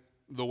there.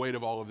 The weight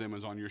of all of them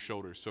is on your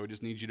shoulders, so I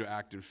just need you to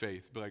act in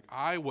faith. Be like,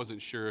 I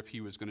wasn't sure if he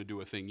was going to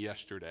do a thing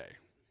yesterday.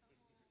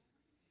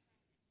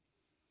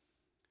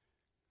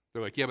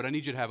 They're like, yeah, but I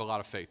need you to have a lot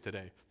of faith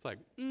today. It's like,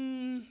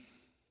 And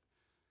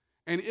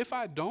if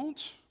I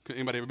don't,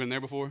 anybody ever been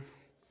there before?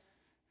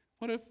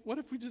 What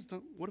if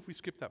we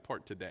skip that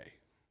part today?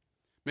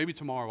 Maybe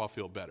tomorrow I'll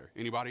feel better.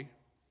 Anybody?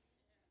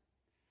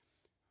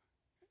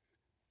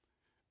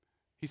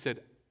 He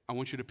said, I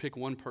want you to pick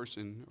one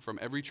person from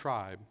every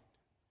tribe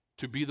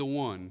to be the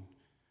one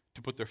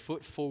to put their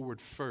foot forward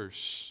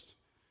first,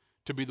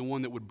 to be the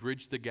one that would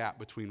bridge the gap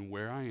between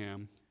where I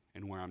am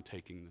and where I'm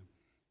taking them.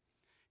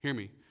 Hear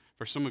me.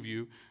 For some of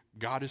you,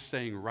 God is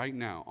saying right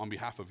now, on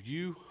behalf of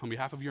you, on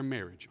behalf of your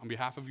marriage, on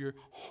behalf of your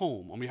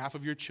home, on behalf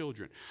of your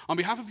children, on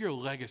behalf of your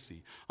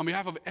legacy, on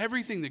behalf of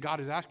everything that God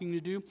is asking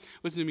you to do,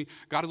 listen to me,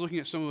 God is looking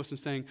at some of us and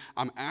saying,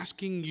 I'm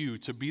asking you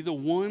to be the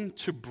one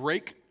to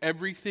break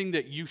everything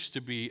that used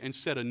to be and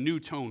set a new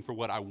tone for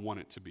what I want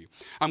it to be.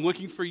 I'm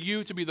looking for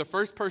you to be the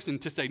first person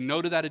to say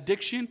no to that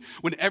addiction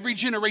when every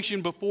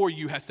generation before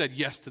you has said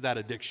yes to that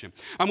addiction.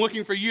 I'm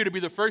looking for you to be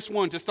the first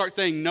one to start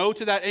saying no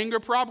to that anger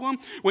problem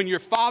when your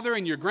father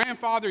and your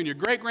grandfather and your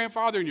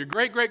great-grandfather and your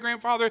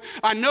great-great-grandfather,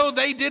 I know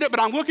they did it,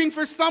 but I'm looking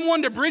for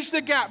someone to bridge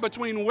the gap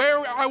between where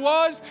I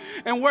was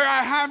and where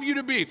I have you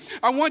to be.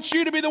 I want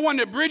you to be the one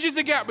that bridges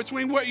the gap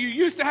between what you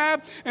used to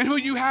have and who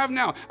you have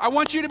now. I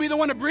want you to be the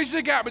one to bridge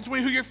the gap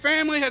between who your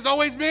family has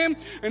always been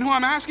and who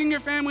I'm asking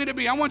your family to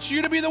be. I want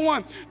you to be the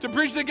one to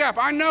bridge the gap.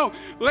 I know,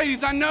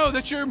 ladies, I know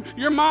that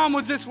your mom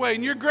was this way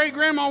and your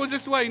great-grandma was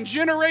this way and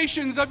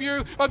generations of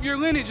your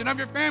lineage and of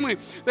your family,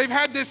 they've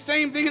had this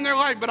same thing in their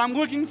life, but I'm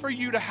looking for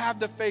you to have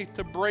the faith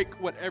to break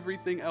what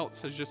everything else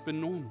has just been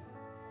normal.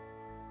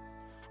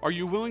 Are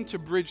you willing to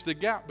bridge the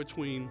gap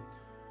between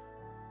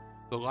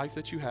the life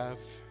that you have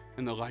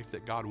and the life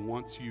that God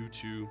wants you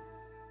to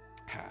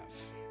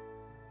have?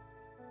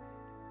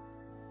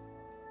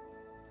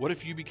 What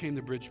if you became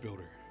the bridge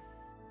builder?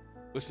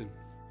 Listen,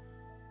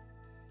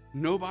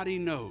 nobody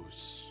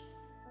knows,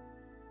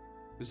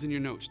 this is in your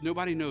notes,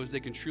 nobody knows they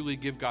can truly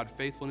give God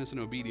faithfulness and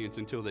obedience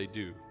until they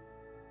do.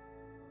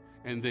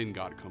 And then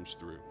God comes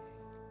through.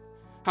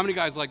 How many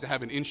guys like to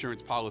have an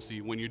insurance policy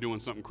when you're doing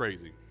something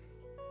crazy?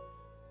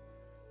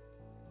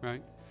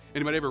 Right?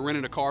 Anybody ever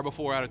rented a car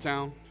before out of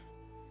town?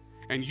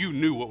 And you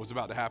knew what was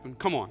about to happen?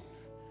 Come on.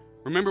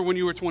 Remember when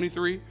you were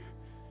 23?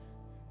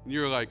 And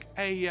you're like,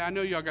 hey, yeah, I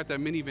know y'all got that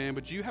minivan,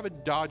 but do you have a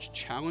Dodge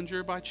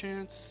Challenger by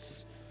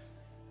chance?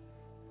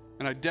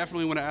 And I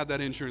definitely want to add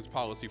that insurance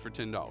policy for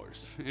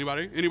 $10.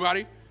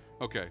 Anybody?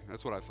 Okay,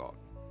 that's what I thought.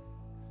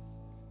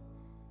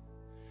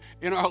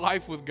 In our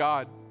life with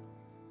God,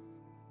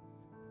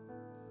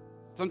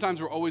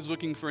 sometimes we're always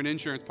looking for an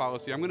insurance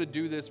policy. I'm going to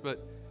do this,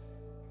 but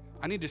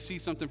I need to see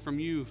something from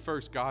you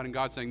first, God. And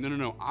God's saying,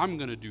 no, I'm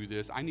going to do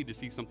this. I need to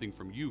see something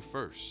from you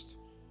first.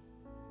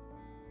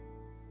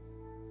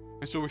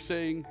 And so we're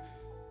saying,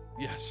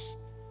 yes.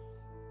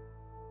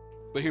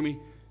 But hear me.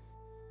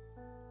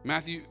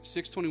 Matthew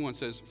 6:21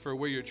 says, for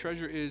where your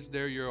treasure is,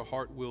 there your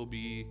heart will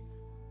be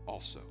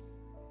also.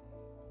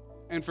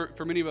 And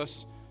for many of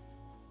us,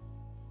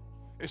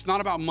 it's not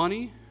about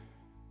money,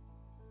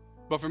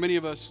 but for many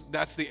of us,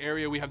 that's the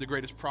area we have the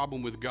greatest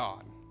problem with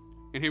God.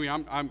 And hear me,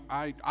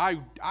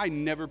 I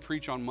never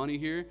preach on money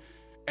here,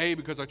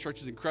 because our church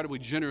is incredibly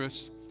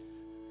generous.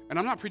 And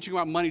I'm not preaching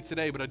about money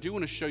today, but I do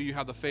want to show you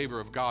how the favor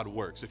of God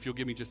works, if you'll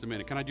give me just a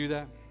minute. Can I do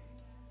that?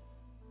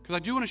 Because I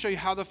do want to show you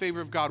how the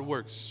favor of God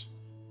works,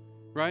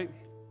 right?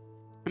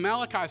 In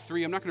Malachi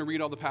 3, I'm not going to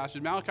read all the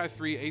passage. Malachi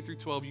 3, 8 through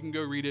 12, you can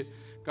go read it.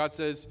 God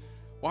says,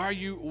 why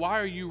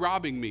are you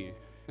robbing me?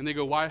 And they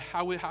go,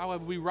 how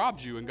have we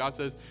robbed you? And God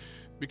says,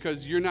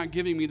 because you're not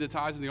giving me the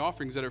tithes and the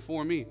offerings that are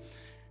for me.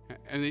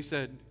 And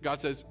God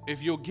says,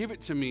 if you'll give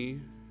it to me,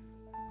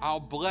 I'll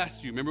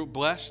bless you. Remember,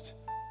 blessed?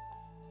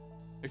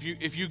 If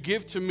you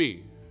give to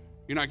me,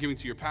 you're not giving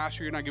to your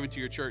pastor, you're not giving to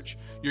your church,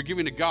 you're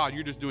giving to God,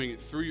 you're just doing it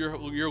through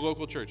your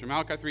local church. In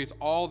Malachi 3, it's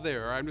all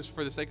there, all right? Just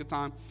for the sake of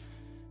time.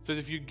 It says,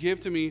 if you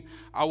give to me,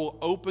 I will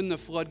open the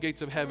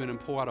floodgates of heaven and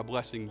pour out a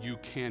blessing you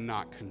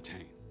cannot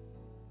contain.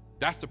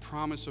 That's the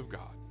promise of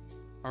God,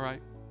 all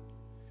right?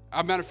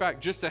 As a matter of fact,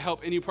 just to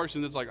help any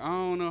person that's like, I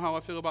don't know how I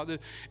feel about this.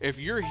 If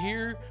you're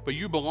here, but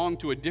you belong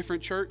to a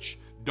different church,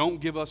 don't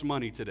give us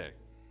money today.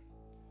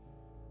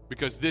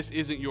 Because this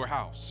isn't your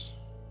house.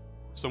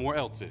 Somewhere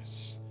else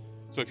is.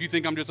 So if you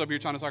think I'm just up here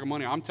trying to talk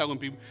money, I'm telling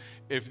people,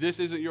 if this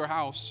isn't your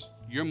house,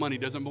 your money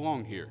doesn't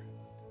belong here.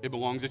 It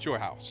belongs at your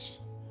house.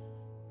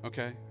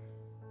 Okay?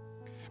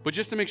 But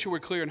just to make sure we're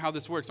clear on how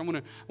this works, I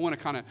want to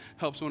kind of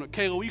help someone.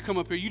 Kayla, will you come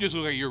up here? You just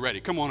look like you're ready.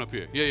 Come on up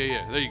here.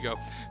 Yeah. There you go.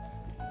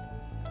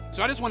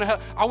 So I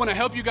want to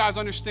help you guys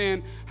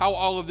understand how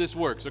all of this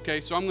works,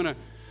 okay? So I'm going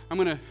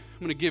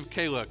to give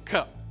Kayla a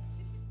cup.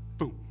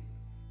 Boom.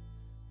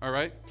 All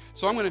right?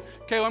 So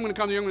Kayla, I'm going to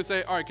come to you. I'm going to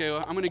say, all right,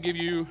 Kayla, I'm going to give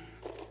you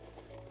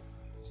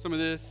some of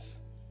this.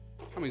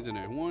 How many's in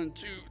there? 1,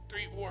 2,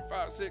 3, 4,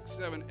 5, 6,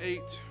 7,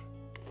 8,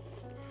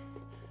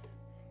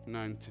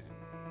 9, 10.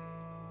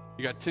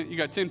 You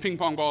got 10 ping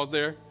pong balls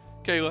there,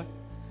 Kayla.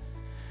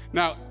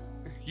 Now,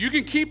 you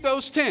can keep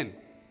those 10.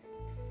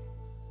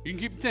 You can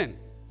keep the 10.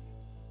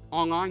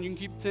 Online, you can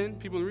keep 10.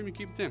 People in the room, you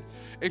can keep 10.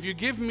 If you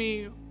give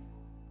me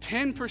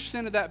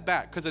 10% of that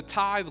back, because a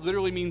tithe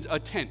literally means a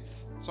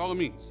tenth. That's all it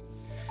means.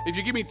 If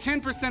you give me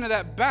 10% of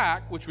that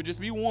back, which would just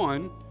be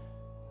 1,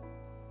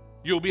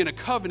 you'll be in a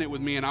covenant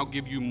with me and I'll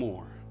give you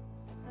more.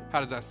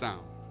 How does that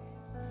sound?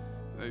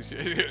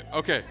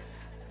 Okay.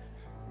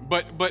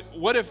 But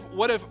what if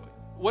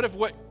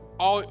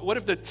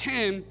the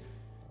 10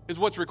 is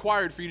what's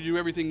required for you to do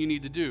everything you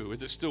need to do?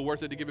 Is it still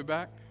worth it to give it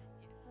back?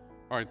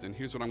 All right, then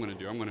here's what I'm going to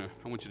do. I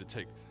want you to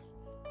take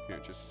here,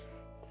 just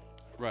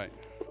right.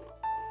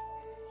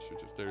 So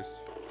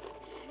there's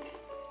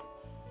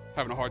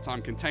having a hard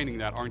time containing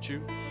that, aren't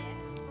you?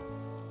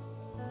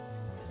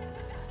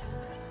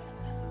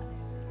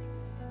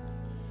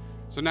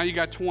 So now you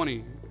got 20.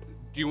 Do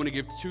you want to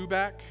give 2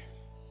 back?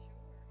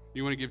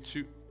 You want to give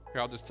 2?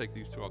 Here, I'll just take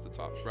these 2 off the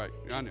top. Right.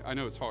 I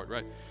know it's hard,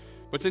 right?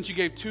 But since you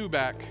gave 2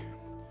 back,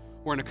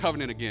 we're in a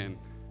covenant again.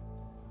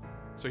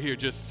 So here,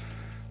 just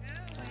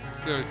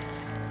so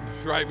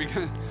right,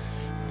 because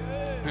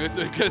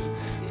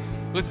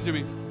listen to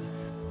me.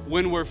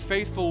 When we're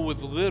faithful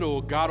with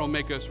little, God will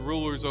make us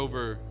rulers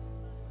over.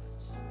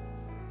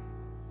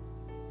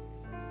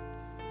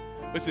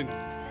 Listen,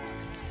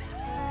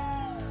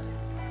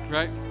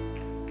 right?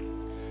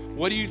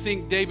 What do you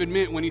think David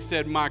meant when he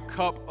said, my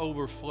cup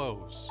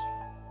overflows?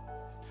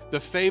 The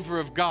favor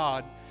of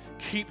God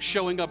keeps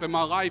showing up in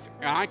my life,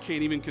 and I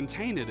can't even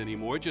contain it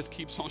anymore. It just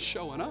keeps on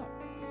showing up.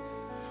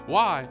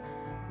 Why?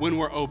 When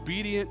we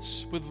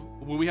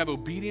have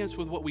obedience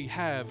with what we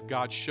have,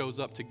 God shows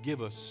up to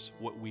give us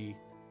what we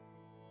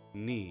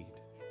need.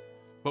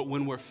 But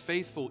when we're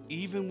faithful,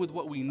 even with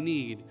what we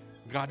need,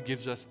 God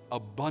gives us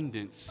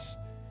abundance,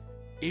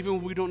 even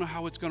when we don't know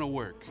how it's going to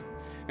work.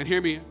 And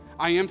hear me,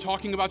 I am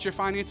talking about your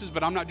finances,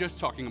 but I'm not just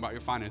talking about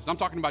your finances. I'm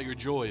talking about your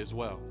joy as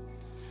well.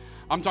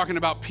 I'm talking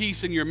about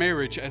peace in your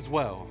marriage as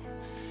well.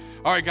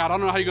 All right, God, I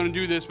don't know how you're going to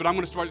do this, but I'm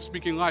going to start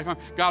speaking life.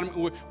 God,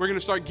 we're going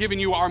to start giving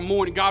you our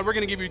morning. God, we're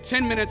going to give you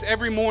 10 minutes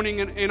every morning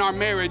in our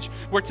marriage.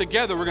 We're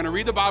together. We're going to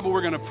read the Bible.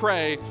 We're going to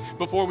pray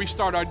before we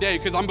start our day,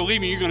 because I'm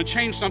believing you're going to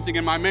change something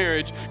in my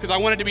marriage, because I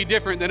want it to be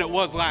different than it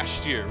was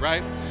last year,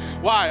 right?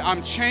 Why?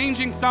 I'm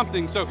changing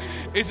something. So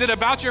is it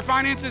about your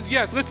finances?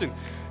 Yes, listen.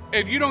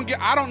 If you don't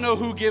I don't know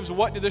who gives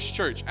what to this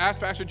church. Ask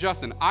Pastor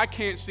Justin. I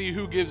can't see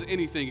who gives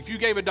anything. If you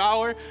gave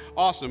 $1,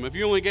 awesome. If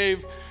you only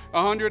gave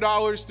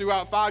 $100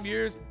 throughout 5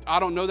 years, I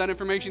don't know that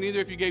information either.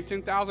 If you gave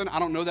 $10,000, I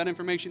don't know that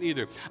information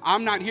either.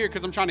 I'm not here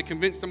because I'm trying to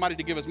convince somebody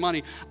to give us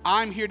money.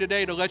 I'm here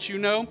today to let you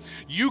know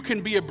you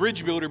can be a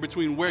bridge builder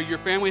between where your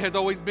family has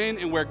always been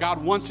and where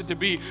God wants it to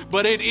be.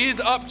 But it is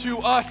up to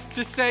us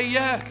to say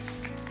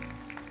yes.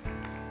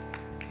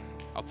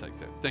 I'll take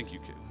that. Thank you,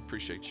 kid.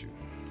 Appreciate you.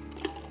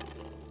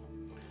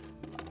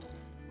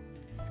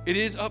 It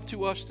is up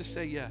to us to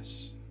say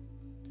yes.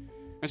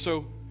 And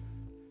so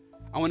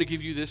I want to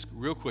give you this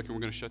real quick, and we're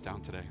going to shut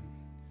down today.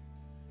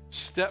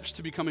 Steps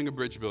to becoming a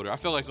bridge builder. I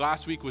felt like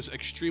last week was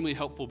extremely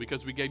helpful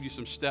because we gave you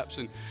some steps,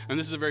 and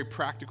this is a very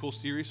practical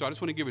series, so I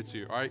just want to give it to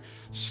you, all right?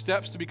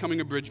 Steps to becoming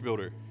a bridge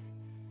builder.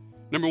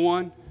 Number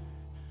 1,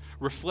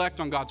 reflect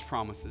on God's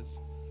promises.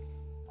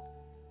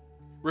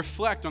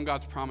 Reflect on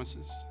God's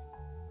promises.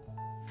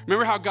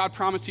 Remember how God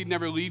promised he'd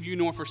never leave you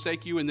nor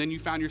forsake you, and then you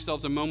found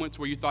yourselves in moments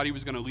where you thought he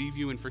was going to leave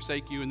you and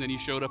forsake you, and then he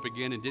showed up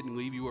again and didn't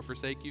leave you or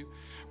forsake you?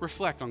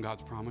 Reflect on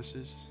God's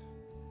promises.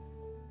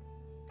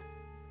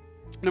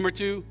 Number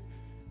 2,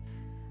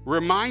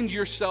 remind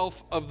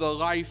yourself of the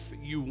life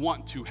you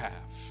want to have.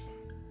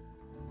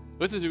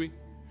 Listen to me.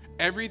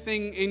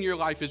 Everything in your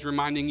life is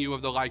reminding you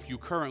of the life you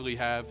currently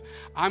have.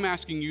 I'm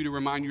asking you to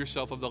remind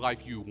yourself of the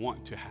life you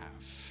want to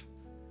have.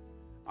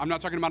 I'm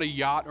not talking about a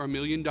yacht or $1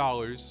 million.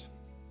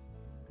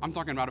 I'm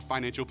talking about a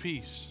financial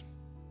peace,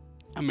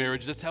 a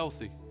marriage that's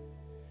healthy,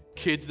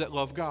 kids that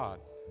love God.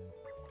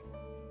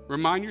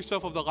 Remind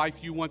yourself of the life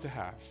you want to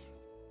have.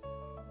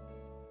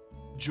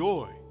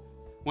 Joy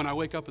when I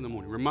wake up in the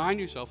morning.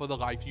 Remind yourself of the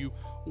life you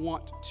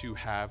want to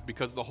have,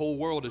 because the whole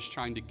world is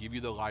trying to give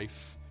you the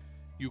life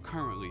you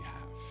currently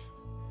have.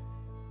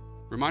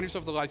 Remind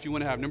yourself of the life you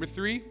want to have. Number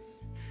 3,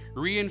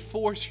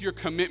 reinforce your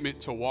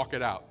commitment to walk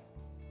it out.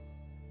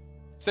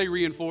 Say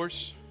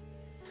reinforce.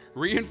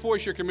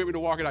 Reinforce your commitment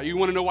to walk it out. You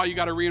want to know why you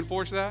got to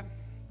reinforce that?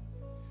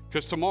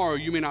 Because tomorrow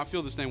you may not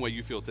feel the same way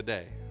you feel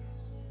today.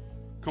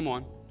 Come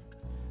on.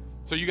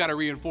 So you got to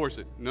reinforce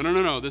it.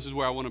 No. This is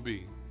where I want to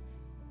be.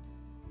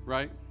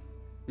 Right?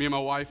 Me and my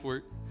wife,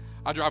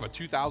 I drive a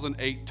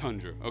 2008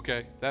 Tundra,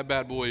 okay? That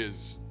bad boy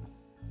is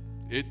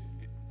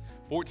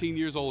 14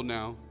 years old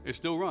now. It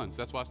still runs.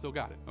 That's why I still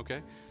got it,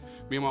 okay?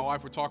 Me and my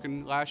wife were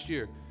talking last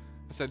year.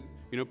 I said,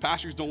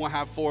 pastors don't want to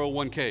have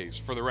 401ks,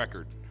 for the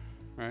record.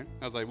 Right?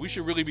 I was like, we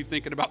should really be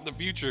thinking about the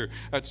future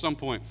at some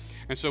point.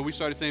 And so we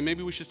started saying,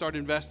 maybe we should start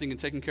investing and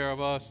taking care of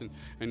us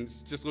and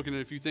just looking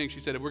at a few things. She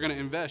said, if we're going to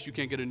invest, you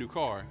can't get a new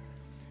car.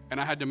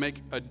 And I had to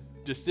make a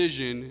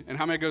decision. And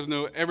how many guys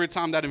know every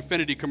time that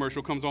Infinity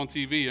commercial comes on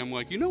TV, I'm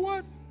like, you know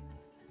what?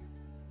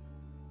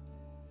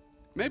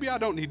 Maybe I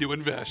don't need to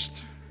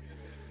invest.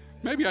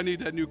 Maybe I need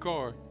that new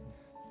car.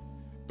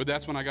 But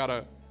that's when I got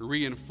to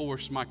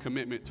reinforce my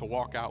commitment to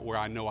walk out where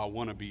I know I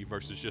want to be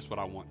versus just what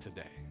I want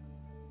today.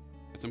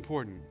 It's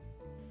important.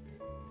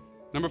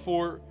 Number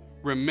 4,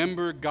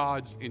 remember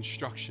God's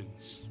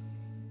instructions.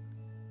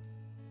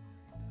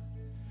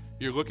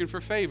 You're looking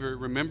for favor,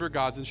 remember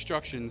God's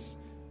instructions.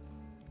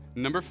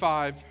 Number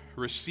 5,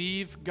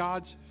 receive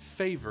God's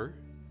favor.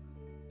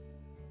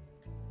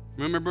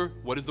 Remember,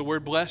 what does the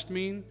word blessed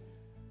mean?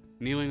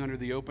 Kneeling under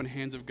the open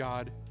hands of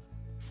God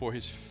for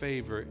his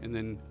favor. And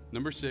then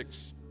number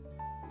 6,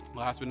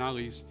 last but not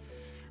least,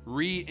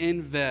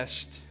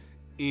 reinvest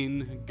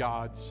in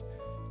God's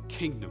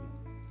kingdom.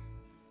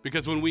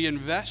 Because when we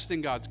invest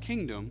in God's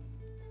kingdom,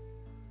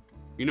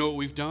 you know what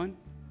we've done?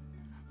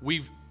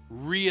 We've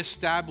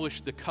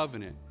reestablished the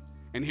covenant.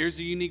 And here's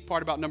the unique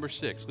part about number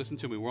 6. Listen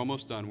to me. We're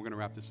almost done. We're going to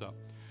wrap this up.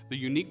 The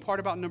unique part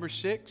about number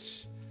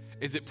 6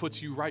 is it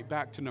puts you right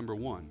back to number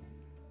 1.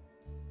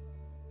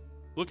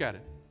 Look at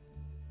it.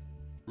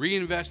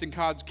 Reinvest in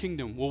God's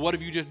kingdom. Well, what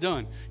have you just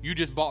done? You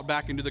just bought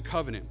back into the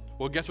covenant.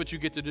 Well, guess what you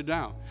get to do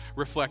now?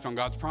 Reflect on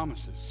God's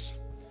promises.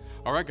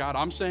 All right, God,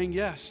 I'm saying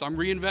yes. I'm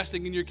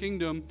reinvesting in your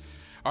kingdom.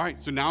 All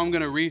right, so now I'm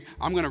going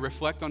to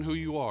reflect on who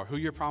you are, who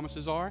your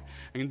promises are,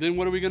 and then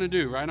what are we going to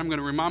do, right? I'm going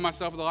to remind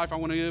myself of the life I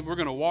want to live. We're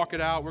going to walk it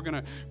out.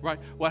 Right?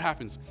 What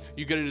happens?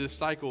 You get into this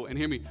cycle, and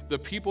hear me, the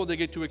people that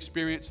get to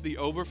experience the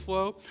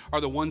overflow are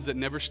the ones that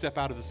never step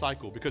out of the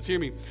cycle. Because hear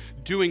me,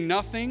 doing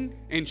nothing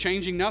and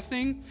changing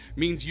nothing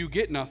means you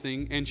get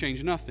nothing and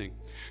change nothing.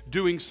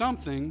 Doing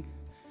something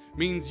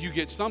means you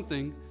get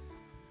something,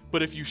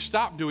 but if you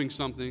stop doing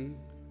something,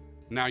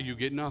 now you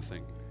get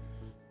nothing.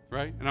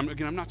 Right? And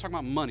I'm not talking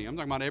about money. I'm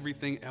talking about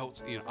everything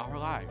else in our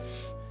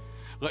life.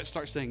 Let's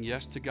start saying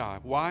yes to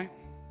God. Why?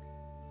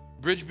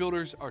 Bridge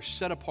builders are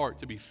set apart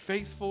to be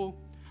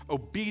faithful,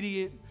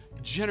 obedient,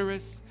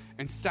 generous,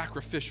 and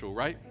sacrificial,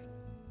 right?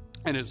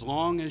 And as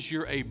long as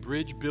you're a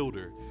bridge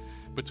builder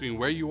between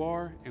where you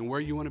are and where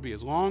you want to be,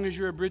 as long as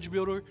you're a bridge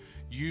builder,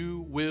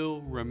 you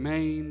will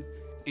remain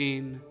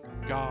in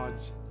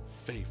God's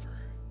favor.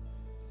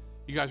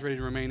 You guys ready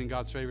to remain in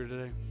God's favor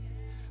today?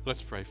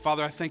 Let's pray.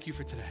 Father, I thank you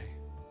for today.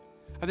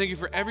 I thank you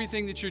for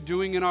everything that you're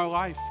doing in our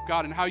life,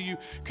 God, and how you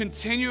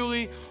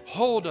continually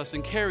hold us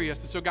and carry us.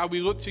 And so, God, we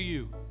look to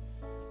you.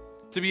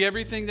 to be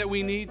everything that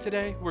we need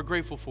today, we're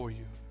grateful for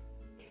you.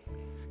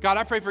 God,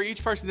 I pray for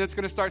each person that's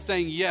going to start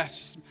saying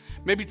yes,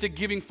 maybe to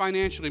giving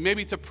financially,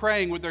 maybe to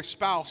praying with their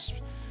spouse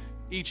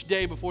each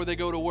day before they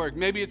go to work.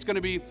 Maybe it's going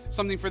to be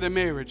something for their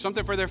marriage,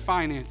 something for their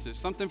finances,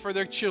 something for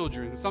their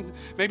children.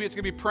 Maybe it's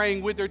going to be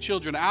praying with their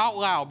children out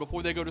loud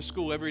before they go to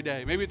school every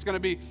day. Maybe it's going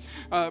to be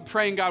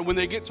praying, God, when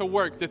they get to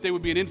work, that they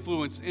would be an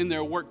influence in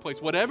their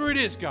workplace. Whatever it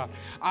is, God,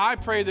 I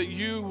pray that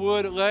you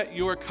would let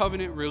your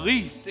covenant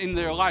release in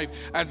their life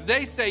as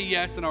they say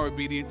yes and are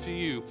obedient to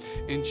you.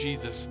 In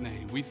Jesus'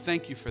 name, we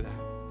thank you for that.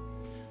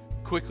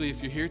 Quickly,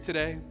 if you're here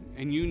today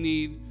and you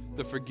need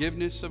the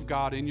forgiveness of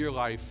God in your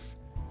life,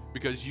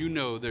 because you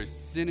know there's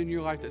sin in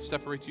your life that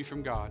separates you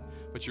from God,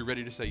 but you're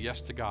ready to say yes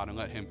to God and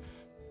let him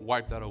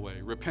wipe that away.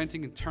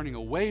 Repenting and turning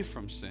away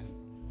from sin.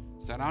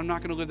 Saying, I'm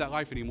not going to live that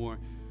life anymore,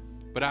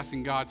 but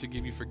asking God to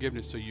give you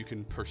forgiveness so you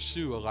can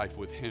pursue a life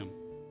with him.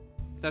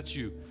 If that's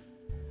you,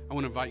 I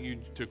want to invite you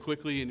to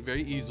quickly and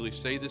very easily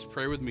say this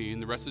prayer with me,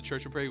 and the rest of the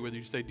church will pray with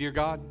you. Say, Dear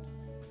God,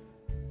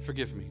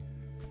 forgive me.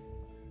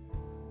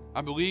 I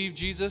believe,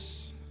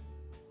 Jesus,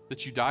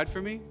 that you died for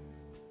me,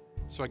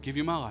 so I give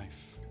you my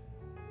life.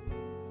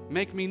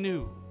 Make me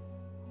new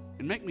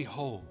and make me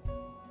whole.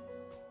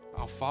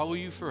 I'll follow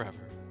you forever.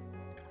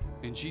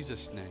 In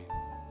Jesus' name,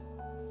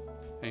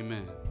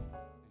 amen.